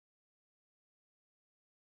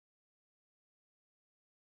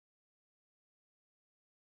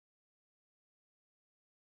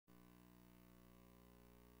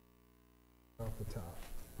the top.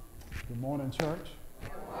 Good morning, church.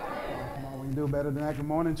 Come on, we can do better than that. Good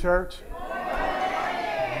morning, church.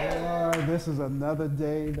 Lord, this is another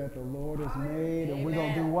day that the Lord has made, and we're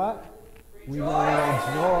going to do what? We're going to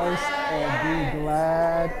rejoice and be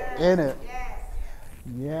glad in it.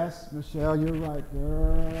 Yes, Michelle, you're right,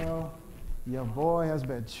 girl. Your boy has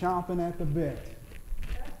been chomping at the bit.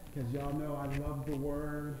 Because y'all know I love the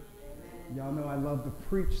word. Y'all know I love to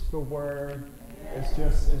preach the word. That's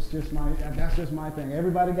just my thing.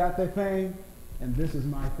 Everybody got their thing, and this is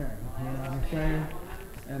my thing. You know what I'm saying?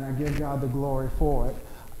 And I give God the glory for it.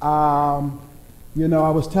 I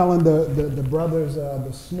was telling the brothers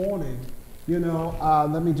this morning,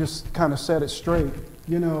 let me just kind of set it straight.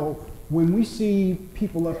 When we see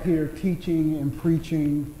people up here teaching and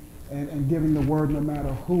preaching and giving the word, no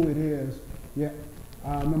matter who it is,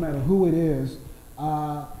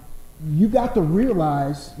 you got to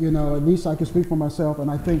realize, at least I can speak for myself, and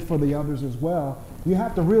I think for the others as well. You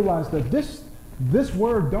have to realize that this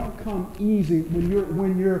word don't come easy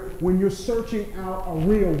when you're searching out a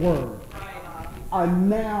real word, a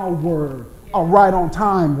now word, a right on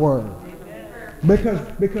time word,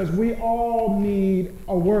 because we all need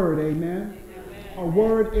a word, amen. A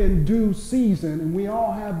word in due season, and we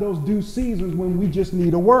all have those due seasons when we just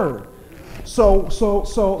need a word. So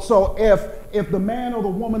if the man or the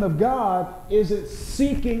woman of God isn't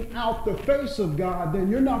seeking out the face of God, then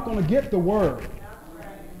you're not going to get the word.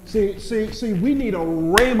 See, we need a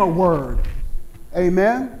rhema word.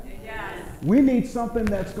 Amen? Yes. We need something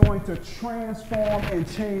that's going to transform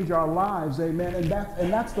and change our lives. Amen?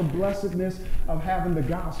 And that's the blessedness of having the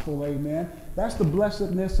gospel. Amen? That's the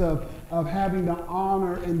blessedness of having the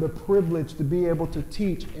honor and the privilege to be able to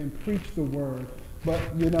teach and preach the word. But,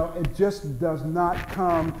 it just does not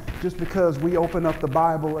come just because we open up the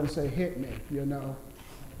Bible and say, hit me,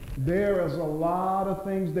 There is a lot of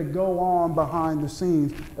things that go on behind the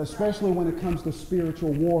scenes, especially when it comes to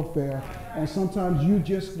spiritual warfare. And sometimes you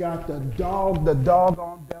just got to dog the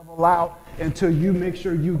doggone devil out until you make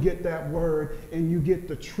sure you get that word and you get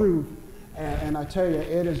the truth. And I tell you,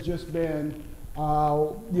 it has just been,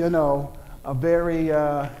 a very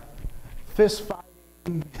fist-fighting,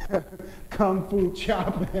 kung fu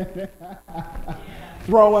chopping,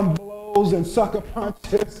 throwing blows and sucker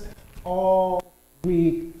punches all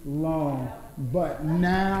week long. But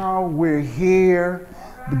now we're here.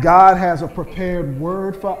 God has a prepared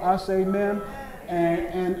word for us, amen.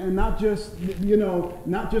 And not just,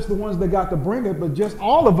 not just the ones that got to bring it, but just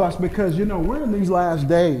all of us, because, we're in these last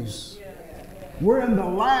days. We're in the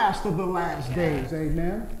last of the last days,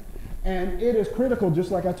 amen. And it is critical, just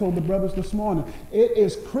like I told the brothers this morning, it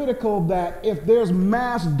is critical that if there's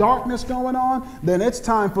mass darkness going on, then it's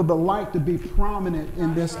time for the light to be prominent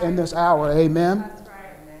in this hour. Amen? That's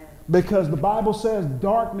right. Because the Bible says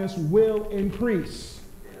darkness will increase.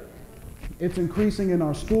 It's increasing in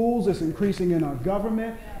our schools. It's increasing in our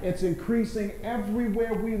government. It's increasing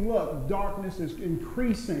everywhere we look. Darkness is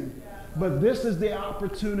increasing. But this is the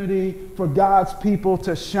opportunity for God's people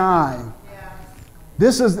to shine.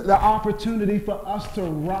 This is the opportunity for us to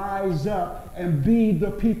rise up and be the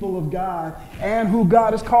people of God and who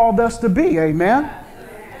God has called us to be. Amen?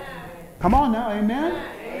 Come on now, amen?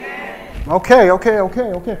 Okay.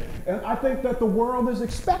 And I think that the world is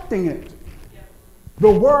expecting it. The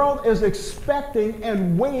world is expecting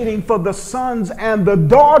and waiting for the sons and the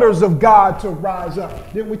daughters of God to rise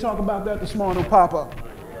up. Didn't we talk about that this morning, Papa?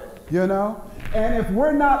 And if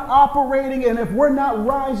we're not operating and if we're not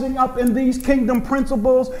rising up in these kingdom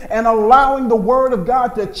principles and allowing the word of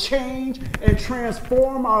God to change and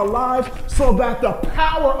transform our lives so that the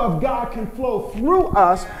power of God can flow through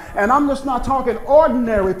us, and I'm just not talking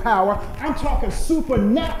ordinary power, I'm talking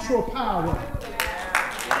supernatural power.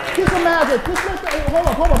 Just imagine,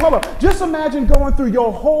 hold up. Just imagine going through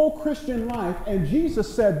your whole Christian life, and Jesus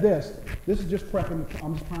said this. This is just prepping,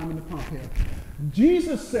 I'm just priming the pump here.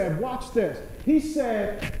 Jesus said, watch this. He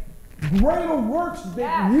said, greater works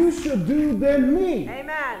that you should do than me.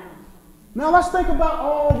 Amen. Now let's think about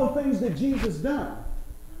all the things that Jesus done.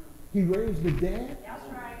 He raised the dead. That's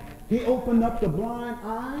right. He opened up the blind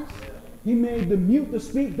eyes. He made the mute to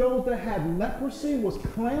speak. Those that had leprosy was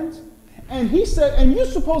cleansed. And he said, and you're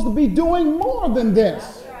supposed to be doing more than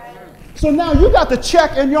this. So now you got to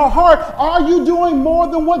check in your heart, are you doing more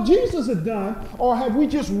than what Jesus had done? Or have we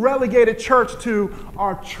just relegated church to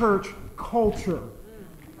our church culture?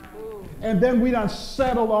 And then we done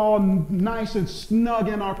settle all nice and snug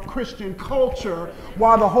in our Christian culture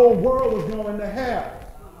while the whole world is going to hell.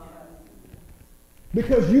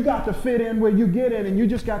 Because you got to fit in where you get in and you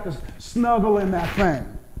just got to snuggle in that thing.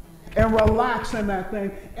 and relax in that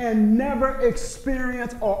thing and never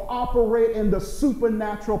experience or operate in the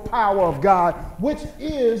supernatural power of God, which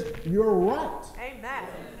is your right. Amen.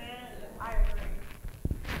 I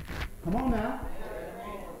agree. Come on now.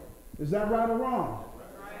 Is that right or wrong?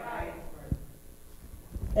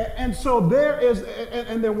 And so there is,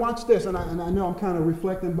 and then watch this, and I know I'm kind of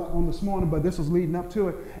reflecting on this morning, but this is leading up to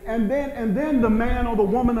it. And then the man or the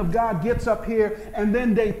woman of God gets up here, and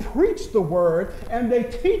then they preach the word, and they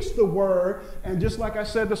teach the word, and just like I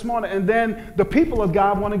said this morning, and then the people of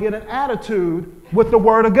God want to get an attitude with the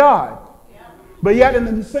word of God. But yet in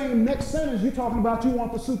the same next sentence, you're talking about you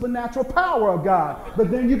want the supernatural power of God, but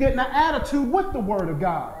then you're getting an attitude with the word of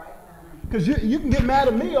God. Because you can get mad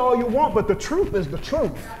at me all you want, but the truth is the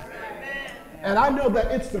truth. And I know that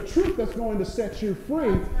it's the truth that's going to set you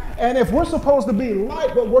free. And if we're supposed to be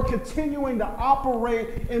light, but we're continuing to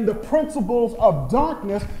operate in the principles of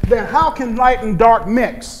darkness, then how can light and dark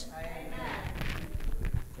mix?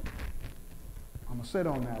 I'm going to sit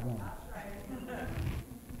on that one.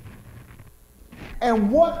 And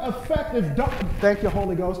what effect is thank you,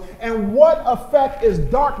 Holy Ghost. And what effect is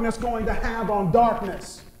darkness going to have on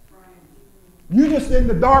darkness? You just in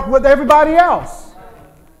the dark with everybody else.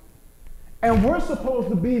 And we're supposed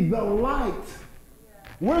to be the light.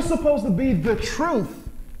 We're supposed to be the truth.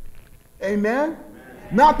 Amen?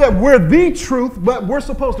 Not that we're the truth, but we're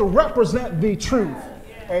supposed to represent the truth.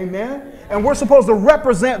 Amen? And we're supposed to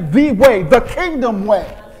represent the way, the kingdom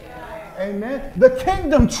way. Amen? The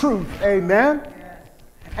kingdom truth. Amen?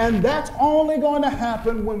 And that's only going to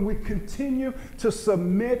happen when we continue to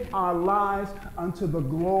submit our lives unto the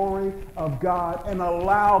glory of God and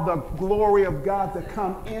allow the glory of God to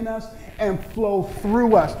come in us and flow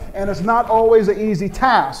through us. And it's not always an easy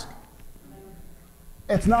task.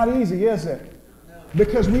 It's not easy, is it?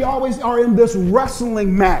 Because we always are in this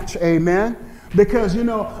wrestling match, amen? Because, you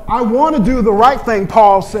know, I want to do the right thing,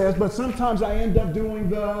 Paul says, but sometimes I end up doing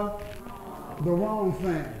the wrong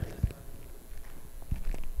thing.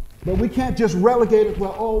 But we can't just relegate it,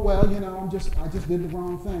 well, you know, I just did the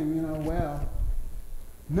wrong thing, you know, well.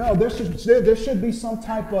 No, there should be some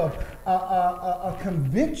type of a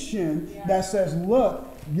conviction that says, look,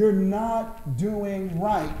 you're not doing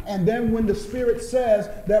right. And then when the Spirit says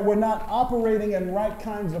that we're not operating in right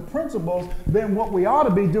kinds of principles, then what we ought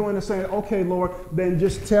to be doing is saying, okay, Lord, then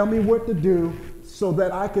just tell me what to do so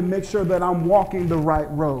that I can make sure that I'm walking the right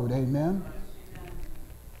road. Amen?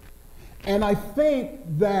 And I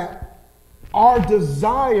think that our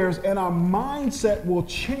desires and our mindset will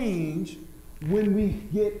change when we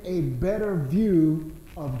get a better view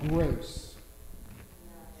of grace.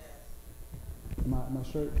 My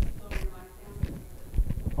shirt?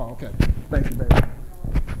 Oh, okay. Thank you, baby.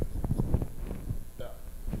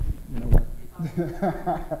 You know what?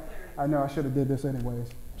 I know I should have did this anyways.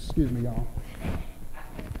 Excuse me, y'all.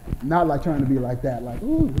 Not like trying to be like that, like,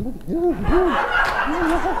 ooh, look at you.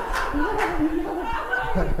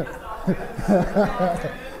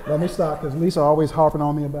 Let me stop, because Lisa always harping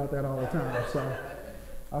on me about that all the time. So,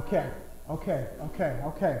 okay.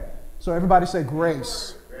 So everybody say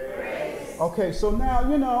grace. Grace. Okay, so now,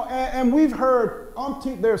 you know, and we've heard,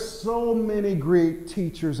 there's so many great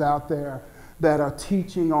teachers out there that are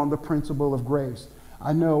teaching on the principle of grace.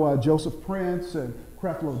 I know Joseph Prince and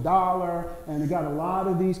Creflo Dollar, and they got a lot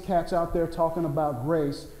of these cats out there talking about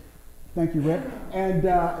grace. Thank you, Rick.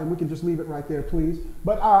 And we can just leave it right there, please.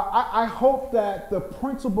 But I hope that the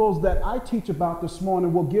principles that I teach about this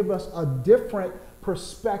morning will give us a different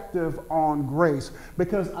perspective on grace.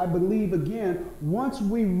 Because I believe, again, once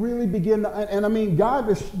we really begin to, and I mean, God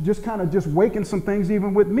is just kind of just waking some things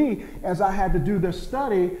even with me as I had to do this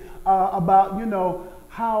study about, you know,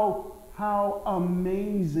 how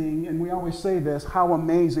amazing, and we always say this, how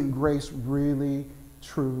amazing grace really,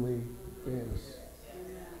 truly is.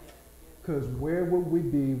 Because where would we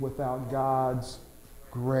be without God's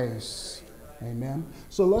grace? Amen.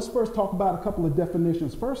 So let's first talk about a couple of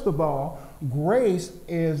definitions. First of all, grace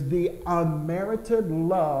is the unmerited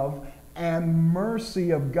love and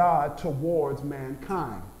mercy of God towards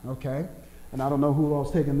mankind. Okay? And I don't know who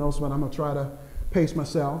else taking notes, but I'm going to try to pace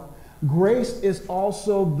myself. Grace is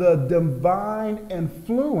also the divine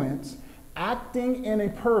influence acting in a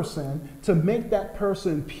person to make that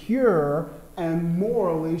person pure and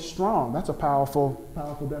morally strong. That's a powerful,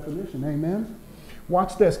 powerful definition. Amen.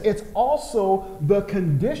 Watch this. It's also the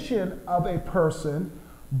condition of a person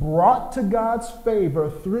brought to God's favor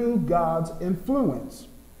through God's influence.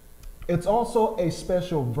 It's also a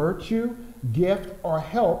special virtue, gift, or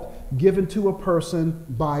help given to a person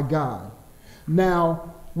by God.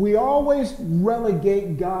 Now, we always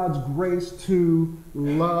relegate God's grace to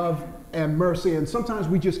love and mercy. And sometimes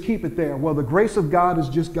we just keep it there. Well, the grace of God is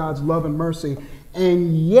just God's love and mercy.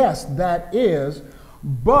 And yes, that is.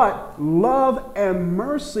 But love and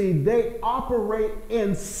mercy, they operate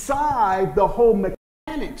inside the whole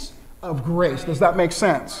mechanics of grace. Does that make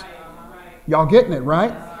sense? Y'all getting it,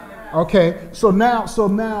 right? Okay, so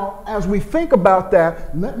now as we think about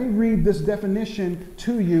that, let me read this definition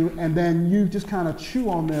to you, and then you just kind of chew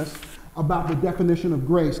on this about the definition of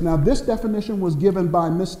grace. Now, this definition was given by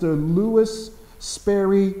Mr. Louis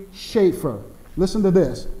Sperry Schaefer. Listen to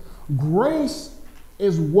this. Grace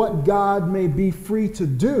is what God may be free to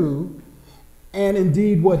do, and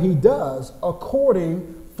indeed what he does,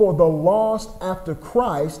 according for the lost after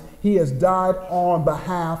Christ, he has died on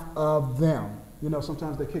behalf of them. You know,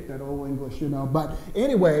 sometimes they kick that old English, you know. But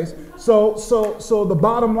anyways, so the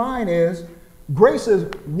bottom line is, grace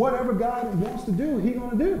is whatever God wants to do, he's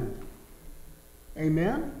going to do.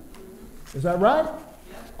 Amen? Is that right?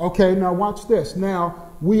 Okay, now watch this. Now,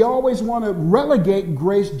 we always want to relegate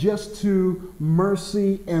grace just to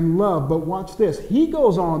mercy and love. But watch this. He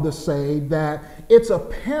goes on to say that it's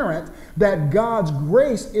apparent that God's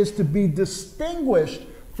grace is to be distinguished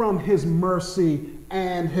from his mercy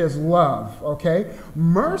and his love. Okay?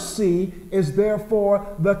 Mercy is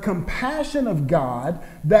therefore the compassion of God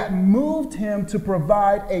that moved him to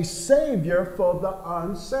provide a Savior for the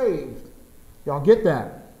unsaved. Y'all get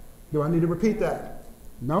that? Do I need to repeat that?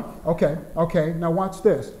 No? Okay, okay. Now watch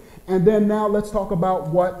this. And then now let's talk about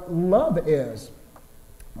what love is.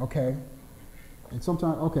 Okay. And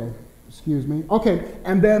sometimes, okay, excuse me. Okay,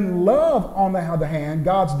 and then love, on the other hand,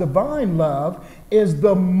 God's divine love, is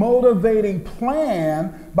the motivating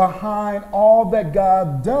plan behind all that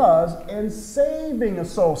God does in saving a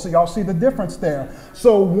soul. So y'all see the difference there.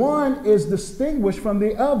 So one is distinguished from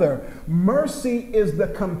the other. Mercy is the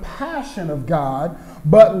compassion of God,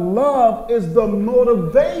 but love is the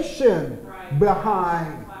motivation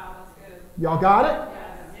behind. Wow, that's good. Y'all got it?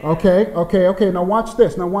 Yes. Okay. Now watch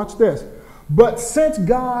this. But since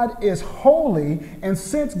God is holy, and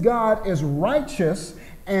since God is righteous,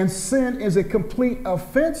 and sin is a complete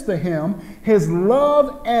offense to him, his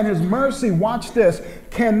love and his mercy, watch this,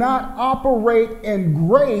 cannot operate in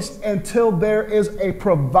grace until there is a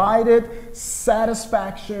provided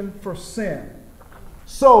satisfaction for sin.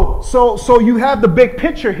 So you have the big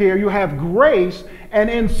picture here. You have grace, and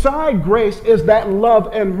inside grace is that love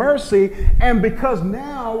and mercy. And because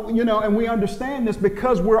now, you know, and we understand this,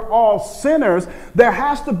 because we're all sinners, there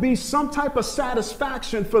has to be some type of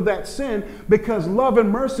satisfaction for that sin, because love and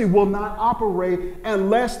mercy will not operate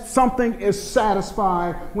unless something is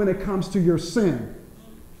satisfied when it comes to your sin.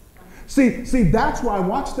 See, that's why,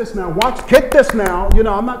 watch this now, get this now. You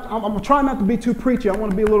know, I'm trying not to be too preachy. I want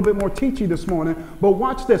to be a little bit more teachy this morning, but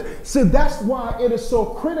watch this. See, that's why it is so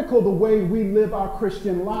critical the way we live our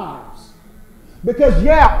Christian lives. Because,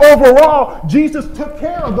 yeah, overall, Jesus took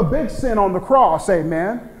care of the big sin on the cross,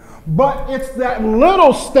 amen. But it's that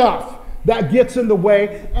little stuff that gets in the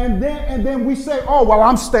way, and then we say, oh, well,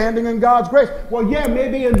 I'm standing in God's grace. Well, yeah,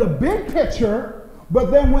 maybe in the big picture. But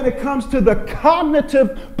then when it comes to the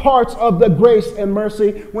cognitive parts of the grace and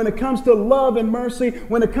mercy, when it comes to love and mercy,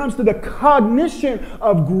 when it comes to the cognition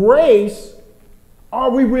of grace, are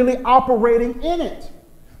we really operating in it?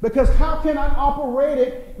 Because how can I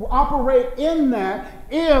operate in that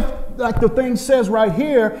if, like the thing says right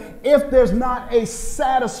here, if there's not a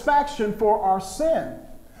satisfaction for our sin?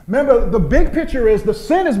 Remember, the big picture is the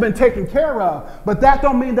sin has been taken care of, but that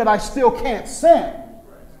don't mean that I still can't sin.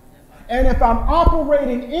 And if I'm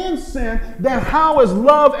operating in sin, then how is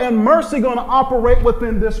love and mercy going to operate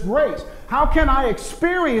within this grace? How can I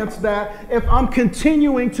experience that if I'm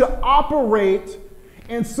continuing to operate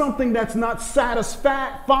in something that's not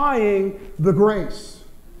satisfying the grace?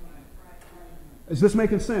 Is this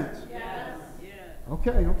making sense? Yes.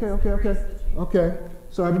 Okay.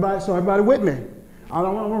 So everybody with me. I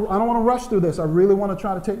don't want to rush through this. I really want to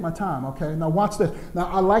try to take my time. Okay. Now watch this. Now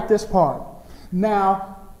I like this part.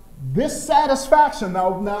 Now, this satisfaction,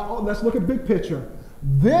 now let's look at big picture.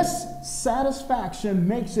 This satisfaction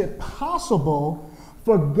makes it possible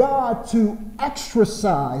for God to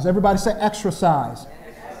exercise. Everybody say exercise.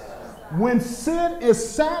 When sin is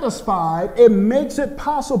satisfied, it makes it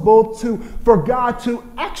possible for God to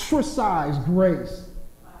exercise grace.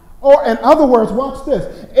 Or in other words, watch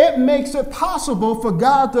this. It makes it possible for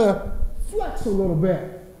God to flex a little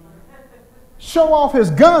bit. Show off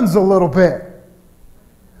his guns a little bit.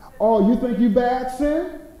 Oh, you think you bad,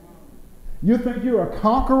 sin? You think you're a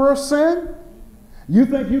conqueror, sin? You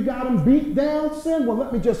think you got him beat down, sin? Well,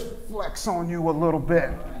 let me just flex on you a little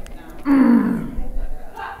bit.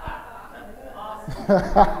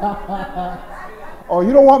 Oh,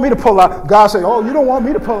 you don't want me to pull out. God said, oh, you don't want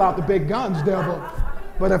me to pull out the big guns, devil.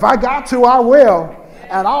 But if I got to, I will.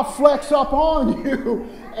 And I'll flex up on you,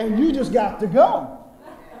 and you just got to go.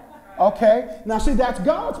 Okay? Now, see, that's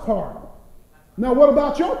God's part. Now, what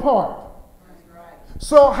about your part?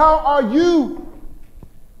 So how are you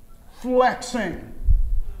flexing?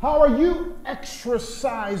 How are you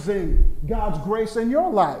exercising God's grace in your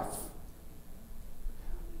life?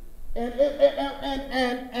 And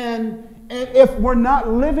if we're not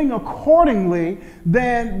living accordingly,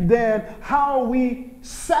 then how are we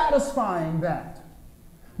satisfying that?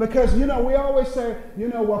 Because, we always say,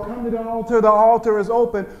 well, come to the altar is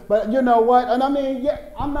open. But you know what? And I mean,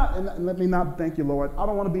 and let me not, thank you, Lord. I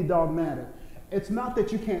don't want to be dogmatic. It's not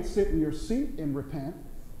that you can't sit in your seat and repent.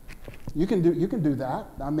 You can do that.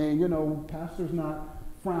 I mean, pastor's not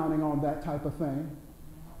frowning on that type of thing.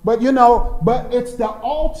 But but it's the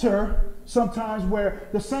altar sometimes where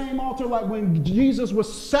the same altar, like when Jesus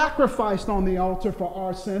was sacrificed on the altar for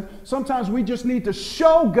our sin, sometimes we just need to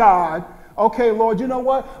show God, okay, Lord, you know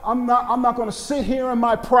what? I'm not going to sit here in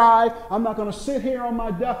my pride. I'm not going to sit here on my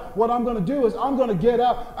death. What I'm going to do is I'm going to get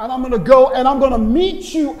up and I'm going to go and I'm going to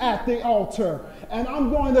meet you at the altar. And I'm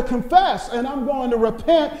going to confess and I'm going to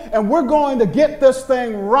repent and we're going to get this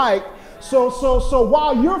thing right. So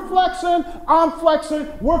while you're flexing, I'm flexing,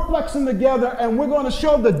 we're flexing together, and we're going to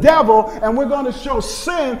show the devil and we're going to show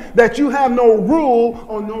sin that you have no rule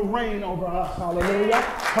or no reign over us. Hallelujah.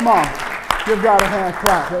 Come on. Give God a hand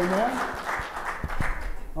clap. Amen.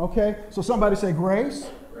 Okay, so somebody say grace.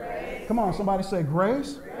 Grace. Come on, somebody say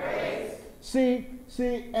grace. Grace. See,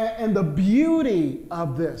 and the beauty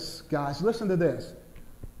of this, guys, listen to this.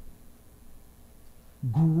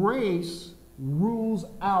 Grace rules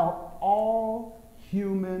out all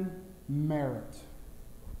human merit.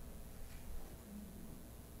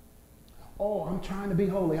 Oh, I'm trying to be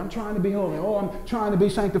holy. I'm trying to be holy. Oh, I'm trying to be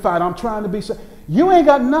sanctified. I'm trying to be... You ain't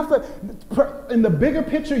got nothing... In the bigger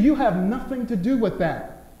picture, you have nothing to do with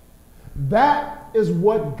that. That is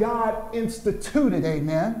what God instituted,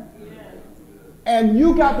 amen? And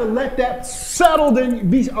you got to let that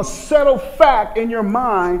be a settled fact in your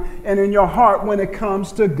mind and in your heart when it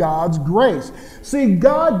comes to God's grace. See,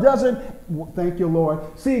 God doesn't, thank you,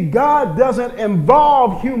 Lord. See, God doesn't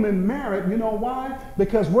involve human merit. You know why?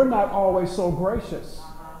 Because we're not always so gracious.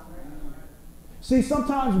 See,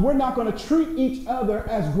 sometimes we're not going to treat each other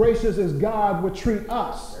as gracious as God would treat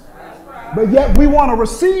us. But yet we want to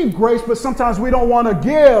receive grace, but sometimes we don't want to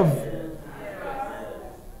give.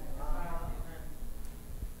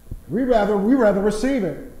 We rather receive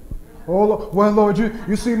it. Oh, well, Lord,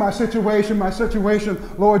 you see my situation.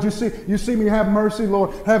 Lord, you see me, have mercy,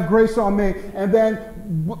 Lord, have grace on me. And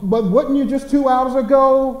then, but wasn't you just 2 hours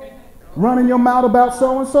ago running your mouth about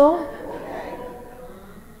so-and-so?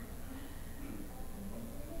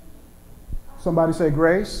 Somebody say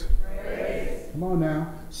grace. Grace. Come on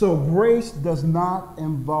now. So grace does not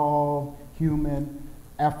involve human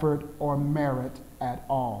effort or merit at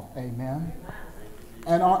all. Amen.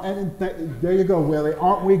 And there you go, Willie.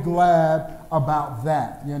 Aren't we glad about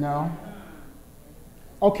that,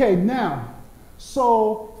 Okay, now,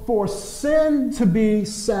 so for sin to be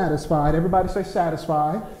satisfied, everybody say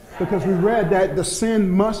satisfied, because we read that the sin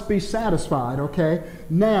must be satisfied, okay?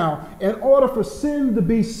 Now, in order for sin to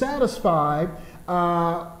be satisfied,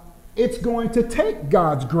 it's going to take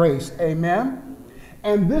God's grace, amen?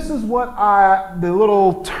 And this is what the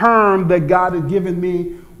little term that God had given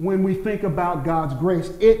me when we think about God's grace.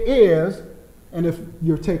 It is, and if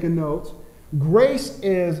you're taking notes, grace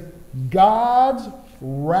is God's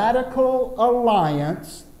radical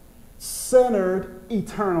alliance centered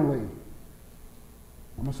eternally.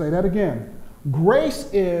 I'm going to say that again. Grace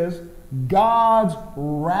is God's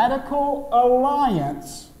radical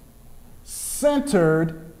alliance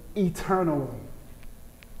centered eternally.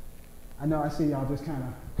 I know I see y'all just kind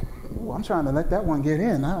of, I'm trying to let that one get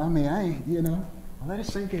in. I ain't, let it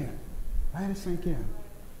sink in. Let it sink in.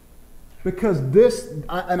 Because this,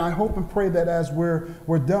 and I hope and pray that as we're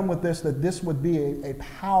done with this, that this would be a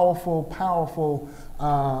powerful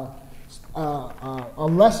a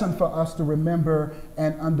lesson for us to remember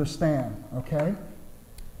and understand. Okay?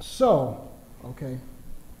 So, okay.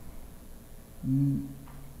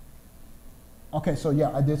 Okay, so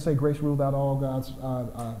yeah, I did say grace ruled out all God's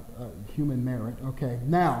human merit. Okay,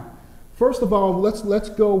 now, first of all, let's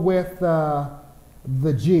go with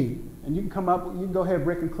the G. And you can come up, you can go ahead,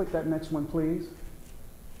 Rick, and click that next one, please.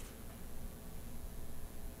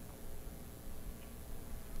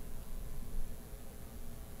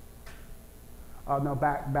 No,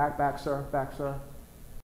 back, sir, back, sir.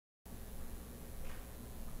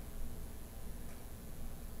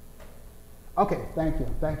 Okay, thank you,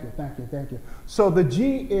 thank you, thank you, thank you. So the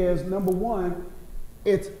G is, number one,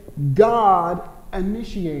 it's God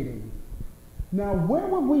initiating. Now, where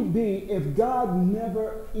would we be if God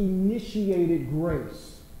never initiated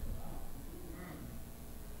grace?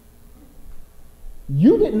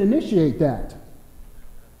 You didn't initiate that.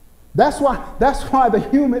 That's why the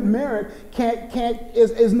human merit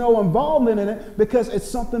is no involvement in it, because it's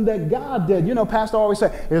something that God did. You know, Pastor always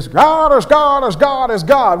say, it's God, it's God, it's God, it's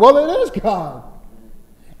God. Well, it is God.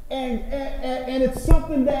 And it's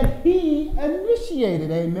something that he initiated,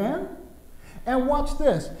 amen? And watch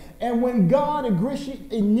this. And when God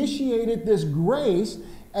initiated this grace,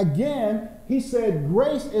 again, he said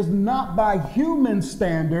grace is not by human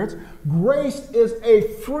standards. Grace is a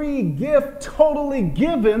free gift totally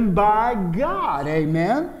given by God.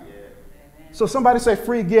 Amen? So somebody say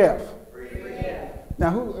free gift. Free gift.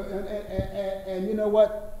 Now, and you know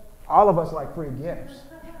what? All of us like free gifts.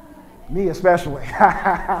 Me especially.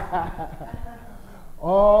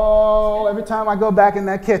 Oh, every time I go back in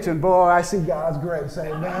that kitchen, boy, I see God's grace.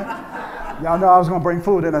 Amen. Y'all know I was going to bring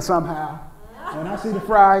food in there somehow. When I see the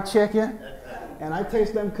fried chicken, and I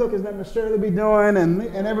taste them cookies that Miss Shirley be doing, and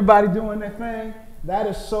everybody doing their thing, that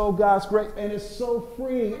is so God's grace, and it's so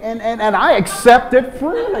free, and I accept it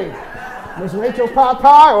freely. Miss Rachel pot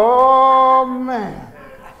pie, oh man.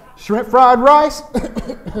 Shrimp fried rice,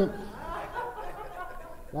 that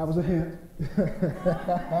was a hint.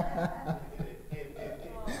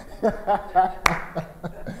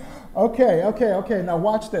 Okay. Now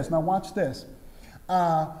watch this.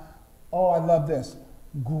 Oh, I love this.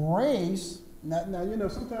 Grace. Now you know,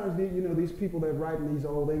 sometimes these people that write in these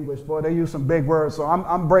old English, boy, they use some big words. So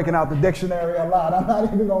I'm breaking out the dictionary a lot. I'm not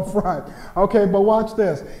even going front. Okay, but watch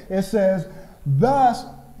this. It says, thus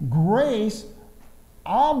grace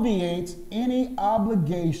obviates any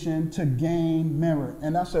obligation to gain merit.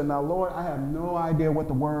 And I said, now Lord, I have no idea what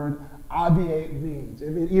the word obviate means,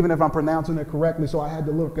 even if I'm pronouncing it correctly, so I had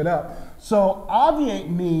to look it up. So obviate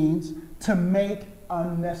means to make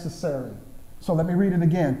unnecessary. So let me read it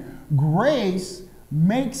again. Grace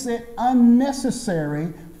makes it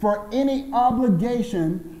unnecessary for any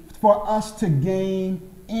obligation for us to gain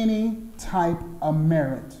any type of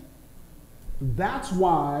merit. That's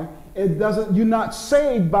why it doesn't, you're not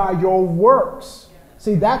saved by your works.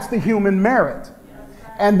 See, that's the human merit.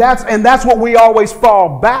 And that's what we always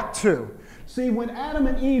fall back to. See, when Adam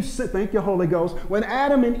and Eve sinned, thank you, Holy Ghost, when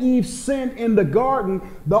Adam and Eve sinned in the garden,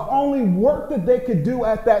 the only work that they could do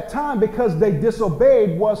at that time, because they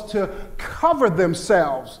disobeyed, was to cover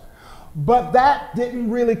themselves. But that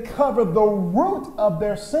didn't really cover the root of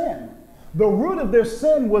their sin. The root of their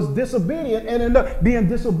sin was disobedient, and being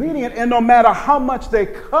disobedient, and no matter how much they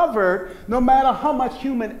covered, no matter how much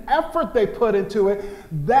human effort they put into it,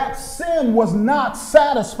 that sin was not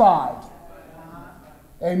satisfied.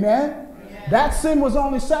 Amen? That sin was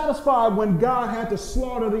only satisfied when God had to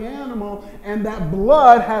slaughter the animal, and that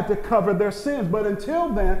blood had to cover their sins. But until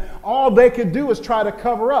then, all they could do is try to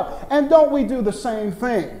cover up. And don't we do the same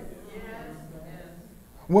thing?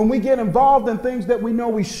 When we get involved in things that we know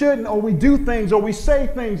we shouldn't, or we do things, or we say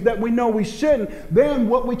things that we know we shouldn't, then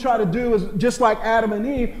what we try to do is, just like Adam and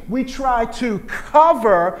Eve, we try to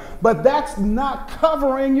cover, but that's not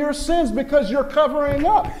covering your sins, because you're covering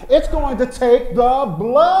up. It's going to take the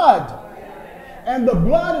blood. And the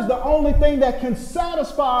blood is the only thing that can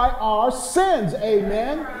satisfy our sins.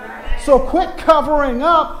 Amen. So quit covering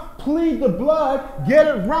up, plead the blood, get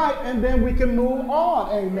it right, and then we can move on.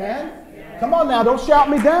 Amen. Come on now, don't shout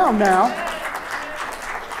me down now.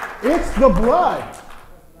 It's the blood.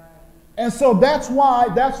 And so that's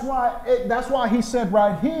why he said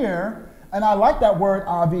right here, and I like that word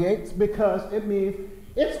obviates, because it means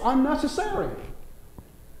it's unnecessary.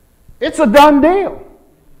 It's a done deal.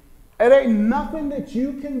 It ain't nothing that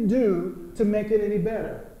you can do to make it any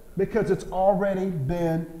better, because it's already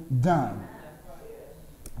been done.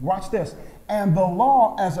 Watch this. And the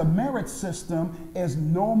law as a merit system is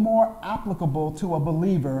no more applicable to a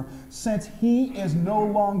believer, since he is no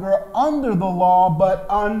longer under the law, but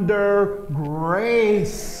under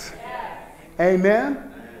grace.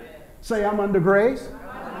 Amen? Say, I'm under grace.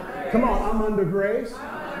 Come on, I'm under grace.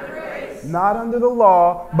 Not under the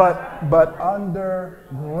law, but under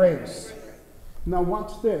grace. Now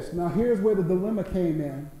watch this. Now here's where the dilemma came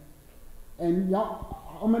in. And y'all,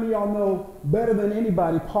 how many of y'all know better than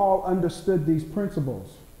anybody Paul understood these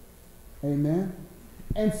principles? Amen.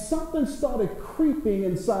 And something started creeping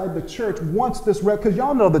inside the church once this, because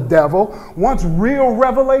y'all know the devil, once real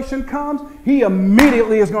revelation comes, he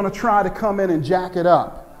immediately is going to try to come in and jack it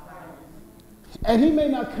up. And he may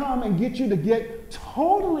not come and get you to get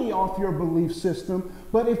totally off your belief system,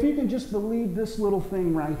 but if you can just believe this little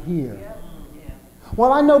thing right here.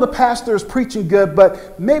 Well, I know the pastor is preaching good,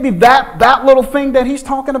 but maybe that little thing that he's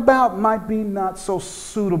talking about might be not so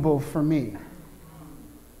suitable for me.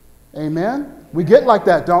 Amen? We get like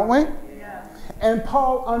that, don't we? Yeah. And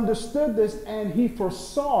Paul understood this and he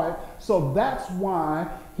foresaw it. So that's why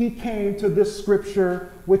he came to this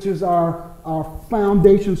scripture, which is our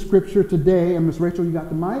foundation scripture today. And Miss Rachel, you got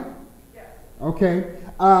the mic? Yeah. Okay.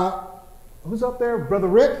 Who's up there? Brother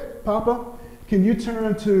Rick, Papa? Can you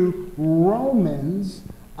turn to Romans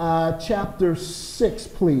chapter 6,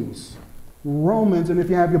 please? Romans, and if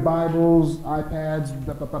you have your Bibles, iPads,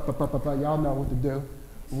 y'all know what to do.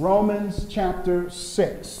 Romans chapter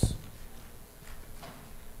 6.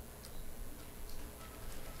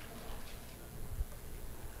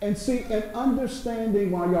 And see, in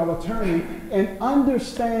understanding, while y'all are turning, in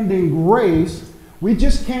understanding grace, we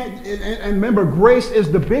just can't, and remember, grace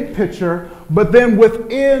is the big picture, but then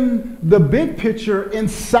within the big picture,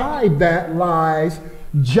 inside that lies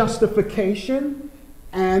justification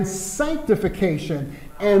and sanctification.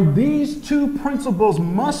 And these two principles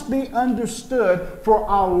must be understood for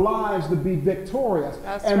our lives to be victorious.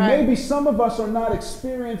 That's and right. Maybe some of us are not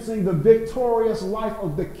experiencing the victorious life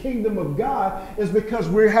of the kingdom of God is because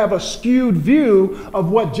we have a skewed view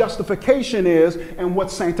of what justification is and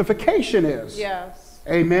what sanctification is. Yes.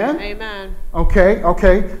 Amen? Amen.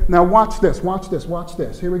 Okay. Now watch this.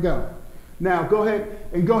 Here we go. Now go ahead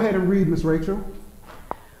and read, Miss Rachel.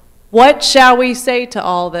 What shall we say to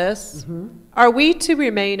all this? Are we to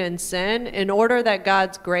remain in sin in order that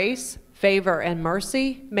God's grace, favor, and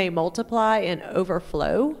mercy may multiply and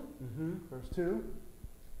overflow? Verse 2.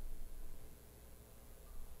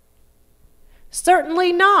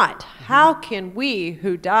 Certainly not. How can we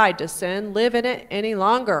who died to sin live in it any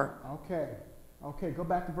longer? Okay, go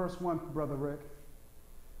back to verse 1, Brother Rick.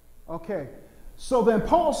 Okay, so then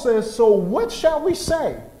Paul says, so what shall we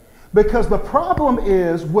say? Because the problem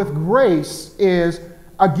is with grace is,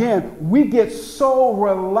 again, we get so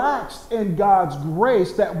relaxed in God's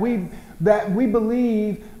grace that we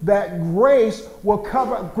believe that grace will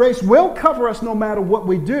cover us no matter what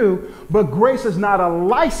we do, but grace is not a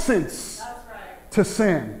license to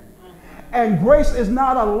sin. And grace is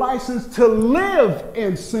not a license to live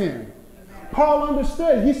in sin. Paul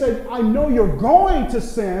understood. He said, I know you're going to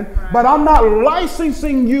sin, but I'm not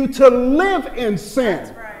licensing you to live in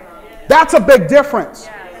sin. That's a big difference.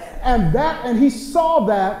 And he saw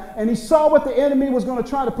that, and he saw what the enemy was going to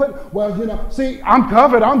try to put. Well, see, I'm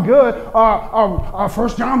covered, I'm good. 1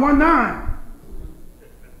 John 1:9.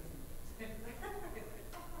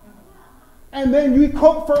 And then you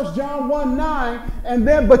quote 1 John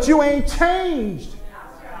 1:9, but you ain't changed.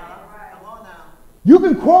 You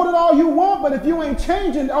can quote it all you want, but if you ain't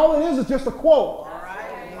changing, all it is just a quote.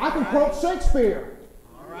 I can quote Shakespeare.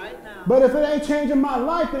 But if it ain't changing my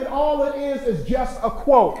life, then all it is just a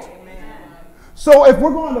quote. Amen. So if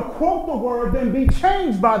we're going to quote the word, then be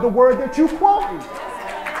changed by the word that you quoted.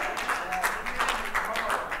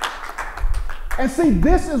 And see,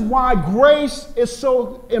 this is why grace is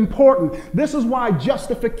so important. This is why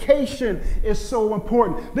justification is so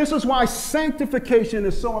important. This is why sanctification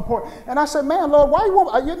is so important. And I said, man, Lord, why you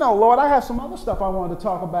want, Lord, I have some other stuff I wanted to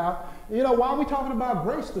talk about. Why are we talking about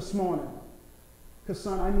grace this morning? Because,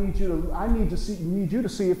 son, I need you to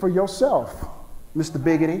see it for yourself, Mr.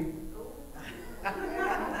 Biggity.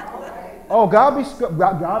 Oh,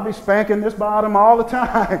 God be spanking this bottom all the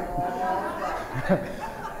time.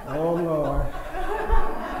 Oh, Lord.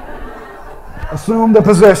 Assume the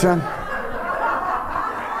position.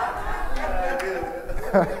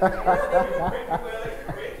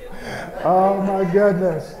 Oh, my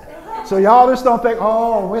goodness. So y'all just don't think,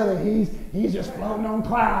 oh, Willie, he's just floating on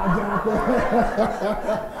clouds out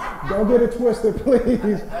there. Don't get it twisted,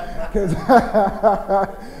 please, because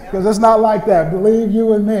it's not like that. Believe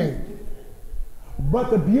you and me.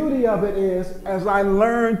 But the beauty of it is, as I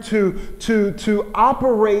learn to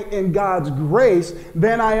operate in God's grace,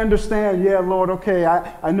 then I understand, yeah, Lord, okay,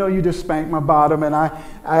 I know you just spanked my bottom, and I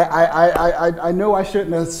know I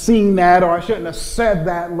shouldn't have seen that, or I shouldn't have said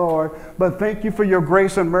that, Lord, but thank you for your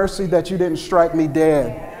grace and mercy that you didn't strike me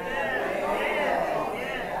dead.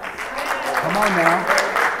 Come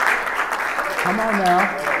on now.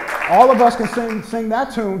 All of us can sing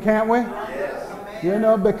that tune, can't we?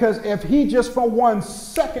 Because if he just for 1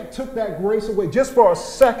 second took that grace away, just for a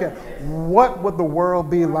second, what would the world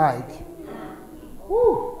be like?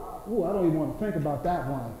 Woo, I don't even want to think about that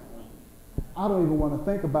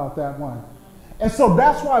one. And so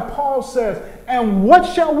that's why Paul says, and what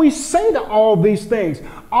shall we say to all these things?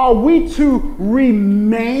 Are we to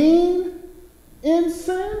remain in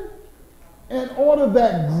sin in order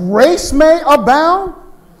that grace may abound?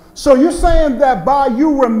 So you're saying that by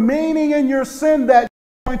you remaining in your sin that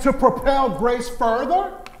you're going to propel grace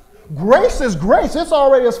further? Grace is grace. It's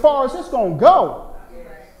already as far as it's going to go.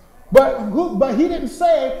 But he didn't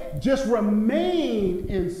say just remain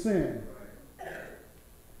in sin.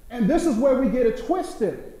 And this is where we get it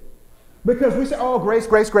twisted. Because we say, oh, grace,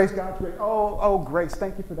 grace, grace, God's grace. Oh, grace.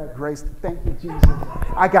 Thank you for that grace. Thank you, Jesus.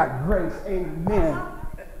 I got grace. Amen.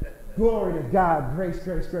 Glory to God. Grace,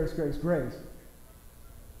 grace, grace, grace, grace.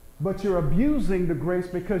 But you're abusing the grace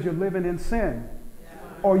because you're living in sin.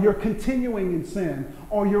 Or you're continuing in sin.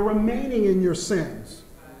 Or you're remaining in your sins.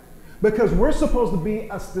 Because we're supposed to be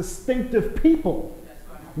a distinctive people.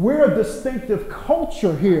 We're a distinctive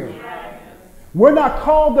culture here. We're not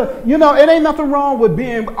called to, it ain't nothing wrong with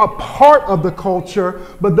being a part of the culture,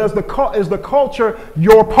 but is the culture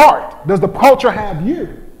your part? Does the culture have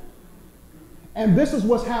you? And this is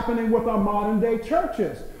what's happening with our modern day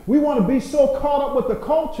churches. We want to be so caught up with the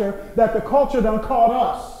culture that the culture done caught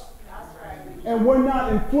us. And we're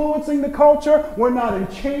not influencing the culture. We're not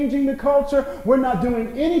changing the culture. We're not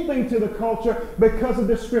doing anything to the culture because of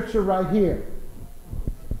this scripture right here.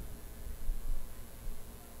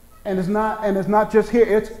 And it's not just here,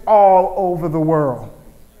 it's all over the world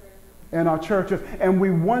in our churches. And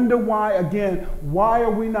we wonder why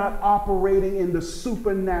are we not operating in the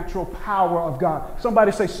supernatural power of God?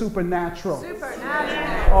 Somebody say supernatural.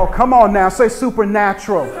 Supernatural. Oh, come on now, say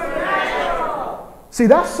supernatural. Supernatural. See,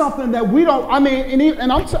 that's something that we don't,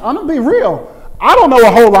 and I'm going to be real. I don't know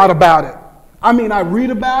a whole lot about it. I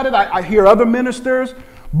read about it, I hear other ministers,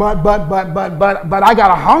 but I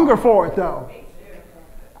got a hunger for it though.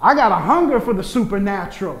 I got a hunger for the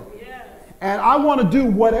supernatural. Yes. And I want to do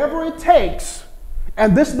whatever it takes.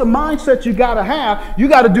 And this is the mindset you got to have. You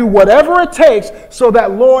got to do whatever it takes so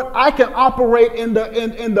that, Lord, I can operate in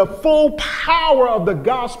the full power of the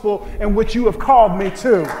gospel in which you have called me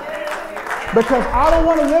to. Because I don't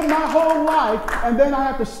want to live my whole life and then I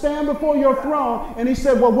have to stand before your throne. And he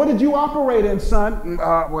said, well, what did you operate in, son?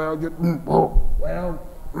 How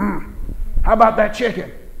about that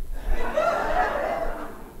chicken?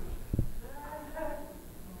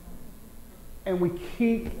 And we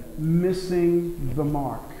keep missing the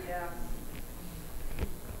mark. Yeah.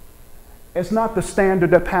 It's not the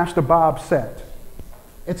standard that Pastor Bob set.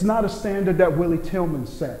 It's not a standard that Willie Tillman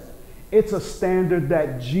set. It's a standard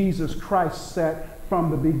that Jesus Christ set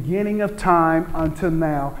from the beginning of time until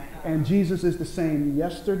now. And Jesus is the same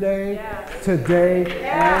yesterday, today,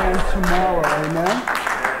 and tomorrow. Amen?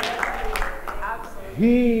 Absolutely.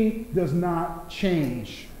 He does not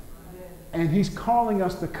change. And he's calling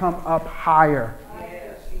us to come up higher.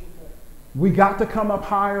 We got to come up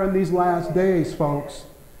higher in these last days, folks.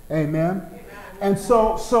 Amen. And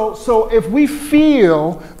so if we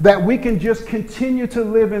feel that we can just continue to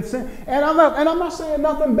live in sin, and I'm not saying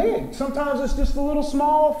nothing big. Sometimes it's just the little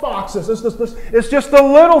small foxes. It's just the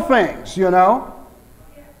little things, Well,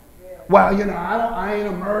 I ain't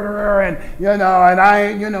a murderer, and I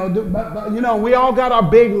ain't, but we all got our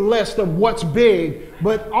big list of what's big,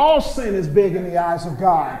 but all sin is big in the eyes of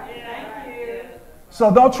God.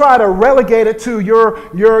 So don't try to relegate it to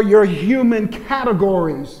your human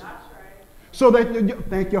categories. So that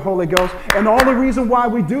thank you, Holy Ghost. And the only reason why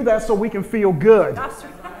we do that so we can feel good.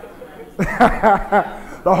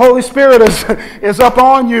 The Holy Spirit is up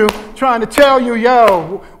on you trying to tell you,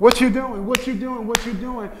 yo, what you doing, what you doing, what you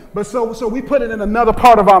doing. But so we put it in another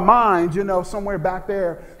part of our mind, somewhere back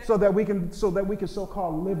there, so that we can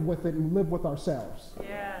so-called live with it and live with ourselves.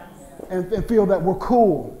 Yes. And feel that we're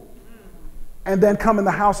cool. And then come in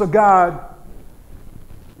the house of God.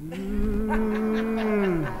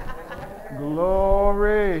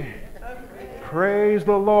 Glory. Praise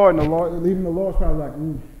the Lord. And the Lord, even the Lord's probably like,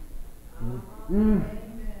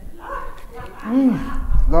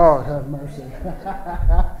 Lord have mercy.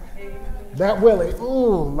 That Willie,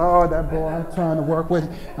 ooh, Lord, that boy, I'm trying to work with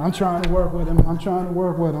him.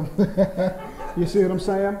 You see what I'm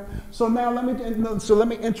saying? So now let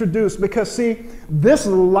me introduce, because see, this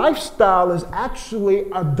lifestyle is actually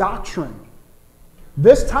a doctrine.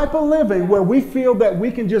 This type of living where we feel that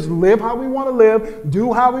we can just live how we want to live,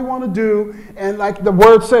 do how we want to do, and like the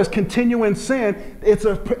word says, continue in sin, it's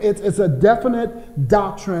a definite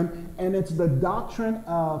doctrine, and it's the doctrine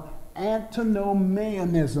of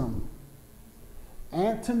antinomianism.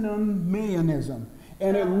 Antinomianism.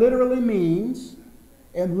 And it literally means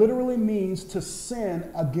to sin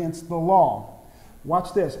against the law.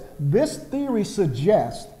 Watch this. This theory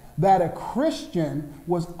suggests that a Christian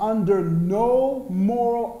was under no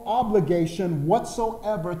moral obligation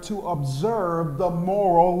whatsoever to observe the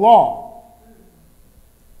moral law.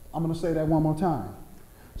 I'm going to say that one more time.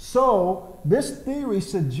 So this theory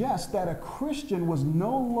suggests that a Christian was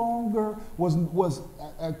no longer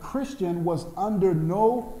a Christian was under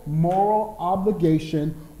no moral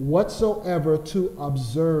obligation whatsoever to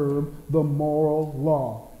observe the moral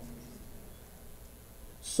law.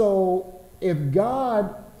 So if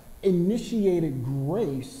God initiated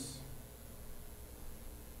grace,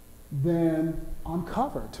 then I'm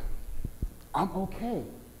covered. I'm okay.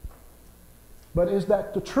 But is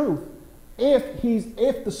that the truth? If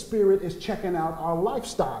the Spirit is checking out our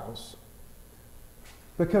lifestyles,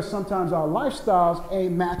 because sometimes our lifestyles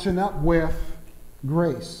ain't matching up with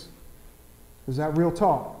grace. Is that real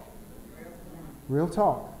talk? Real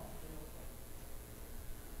talk.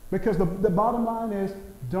 Because the bottom line is,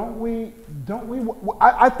 I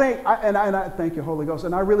thank you, Holy Ghost,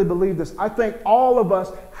 and I really believe this. I think all of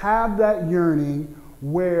us have that yearning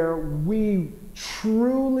where we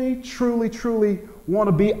truly, truly, truly want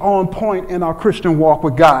to be on point in our Christian walk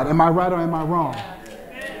with God. Am I right or am I wrong?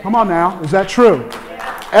 Come on now. Is that true?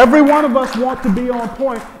 Every one of us want to be on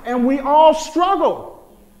point, and we all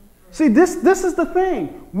struggle. See, this is the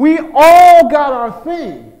thing. We all got our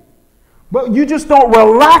thing, but you just don't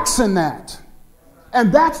relax in that.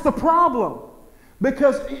 And that's the problem.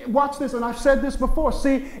 Because, watch this, and I've said this before.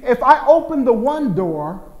 See, if I open the one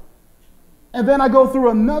door, and then I go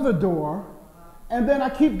through another door, and then I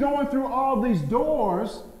keep going through all these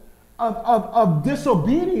doors of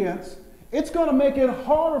disobedience, it's going to make it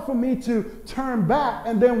harder for me to turn back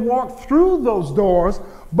and then walk through those doors.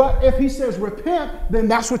 But if he says repent, then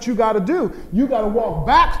that's what you got to do. You got to walk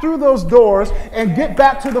back through those doors and get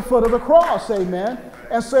back to the foot of the cross, amen,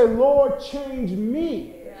 and say, Lord, change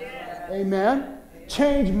me, amen.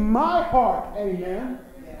 Change my heart, amen.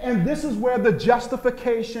 And this is where the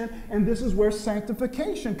justification and this is where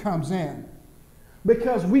sanctification comes in.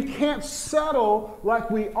 Because we can't settle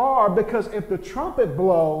like we are, because if the trumpet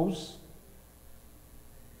blows,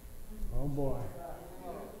 oh boy.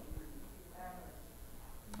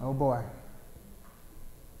 Oh boy.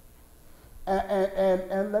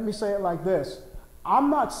 And let me say it like this.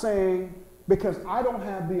 I'm not saying, because I don't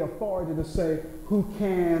have the authority to say who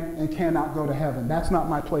can and cannot go to heaven. That's not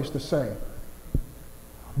my place to say.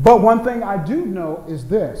 But one thing I do know is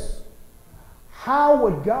this. How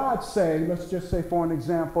would God say, let's just say for an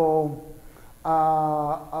example,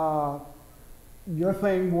 your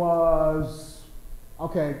thing was,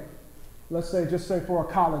 okay, let's say, just say for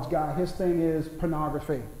a college guy, his thing is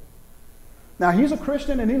pornography. Now, he's a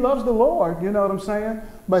Christian and he loves the Lord, you know what I'm saying?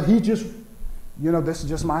 But he just, this is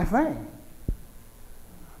just my thing.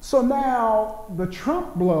 So now the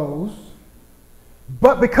trump blows,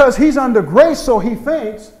 but because he's under grace, so he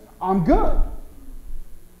thinks, I'm good.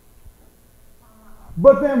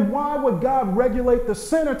 But then why would God regulate the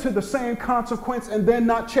sinner to the same consequence and then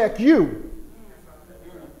not check you?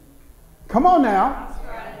 Come on now.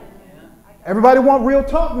 Everybody want real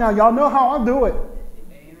talk now. Y'all know how I do it.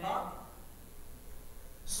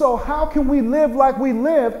 So how can we live like we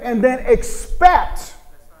live and then expect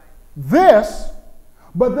this,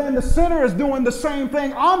 but then the sinner is doing the same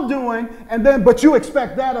thing I'm doing, and then but you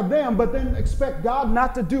expect that of them, but then expect God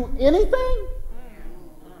not to do anything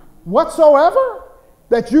whatsoever?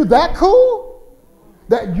 That you that cool?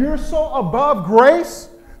 That you're so above grace?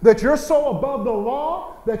 That you're so above the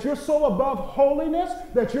law? That you're so above holiness?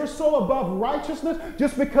 That you're so above righteousness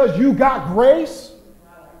just because you got grace?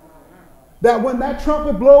 That when that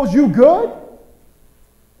trumpet blows, you good?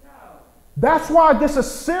 That's why this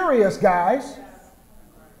is serious, guys.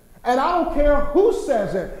 And I don't care who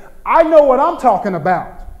says it. I know what I'm talking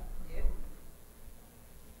about.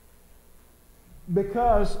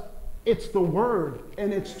 Because it's the word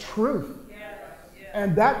and it's truth.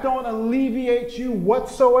 And that don't alleviate you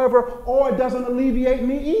whatsoever, or it doesn't alleviate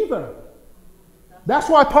me either. That's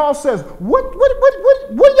why Paul says, what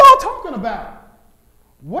are y'all talking about?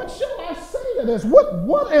 What shall I say to this?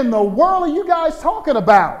 What in the world are you guys talking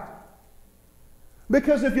about?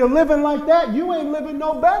 Because if you're living like that, you ain't living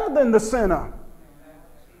no better than the sinner.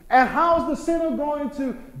 And how is the sinner going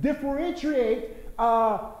to differentiate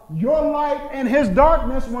your light and his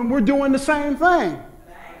darkness when we're doing the same thing?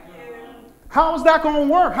 How is that going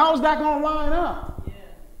to work? How is that going to line up?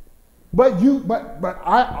 But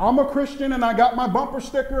I'm a Christian and I got my bumper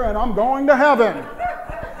sticker and I'm going to heaven.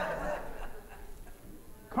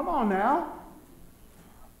 Come on now.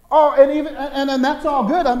 Oh, and that's all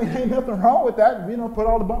good. I mean, ain't nothing wrong with that. Put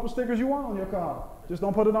all the bumper stickers you want on your car. Just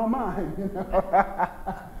don't put it on mine.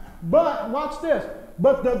 But watch this.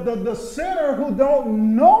 But the sinner who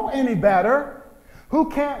don't know any better, who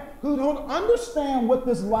don't understand what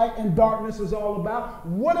this light and darkness is all about,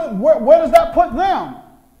 where does that put them?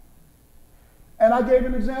 And I gave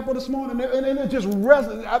an example this morning, and it just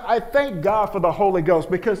resonated. I thank God for the Holy Ghost,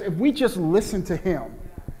 because if we just listen to him,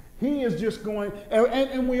 he is just going,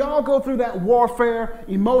 and we all go through that warfare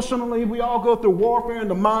emotionally. We all go through warfare in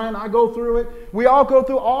the mind. I go through it. We all go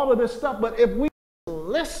through all of this stuff. But if we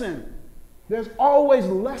listen, there's always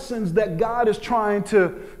lessons that God is trying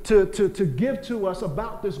to give to us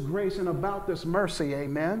about this grace and about this mercy.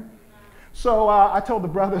 Amen. So I told the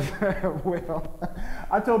brothers, we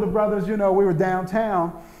were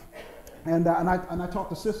downtown, and I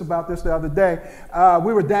talked to Sis about this the other day.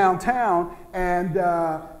 We were downtown, and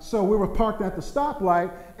so we were parked at the stoplight,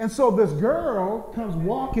 and so this girl comes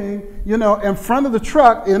walking, in front of the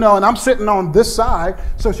truck, and I'm sitting on this side,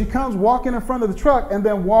 so she comes walking in front of the truck and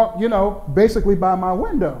then walk, basically by my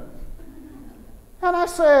window. And I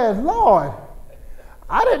said, Lord,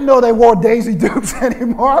 I didn't know they wore Daisy Dukes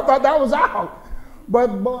anymore. I thought that was out. But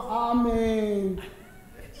I mean,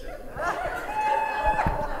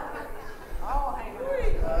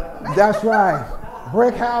 that's right.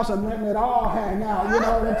 Brick house and letting it all hang out. You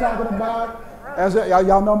know what I'm talking about? As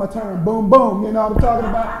y'all know my term, boom, boom. You know what I'm talking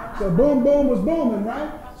about? So boom, boom was booming,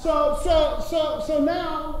 right? So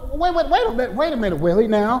now, wait a minute, Willie.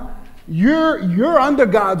 Now, you're under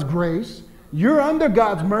God's grace. You're under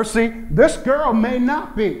God's mercy. This girl may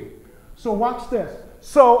not be. So watch this.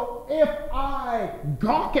 So if I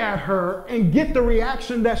gawk at her and get the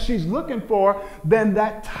reaction that she's looking for, then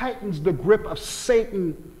that tightens the grip of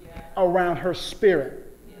Satan around her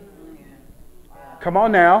spirit. Come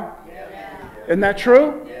on now. Isn't that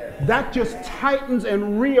true? That just tightens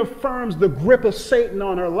and reaffirms the grip of Satan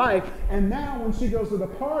on her life. And now when she goes to the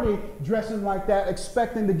party dressing like that,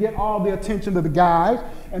 expecting to get all the attention of the guys,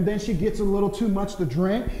 and then she gets a little too much to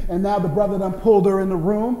drink, and now the brother done pulled her in the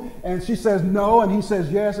room, and she says no, and he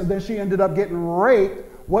says yes, and then she ended up getting raped.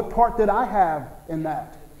 What part did I have in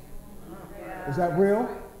that? Is that real,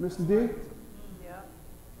 Mr. D? Yeah,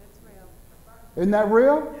 it's real. Isn't that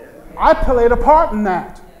real? I played a part in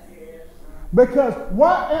that. Because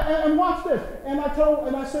why? And watch this. And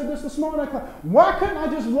I said this morning. Why couldn't I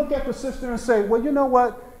just look at the sister and say, well, you know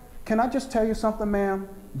what? Can I just tell you something, ma'am?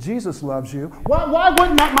 Jesus loves you. Why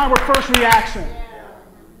wouldn't that my first reaction?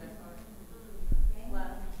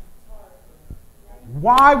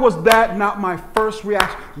 Why was that not my first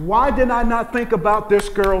reaction? Why did I not think about this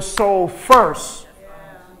girl's soul first?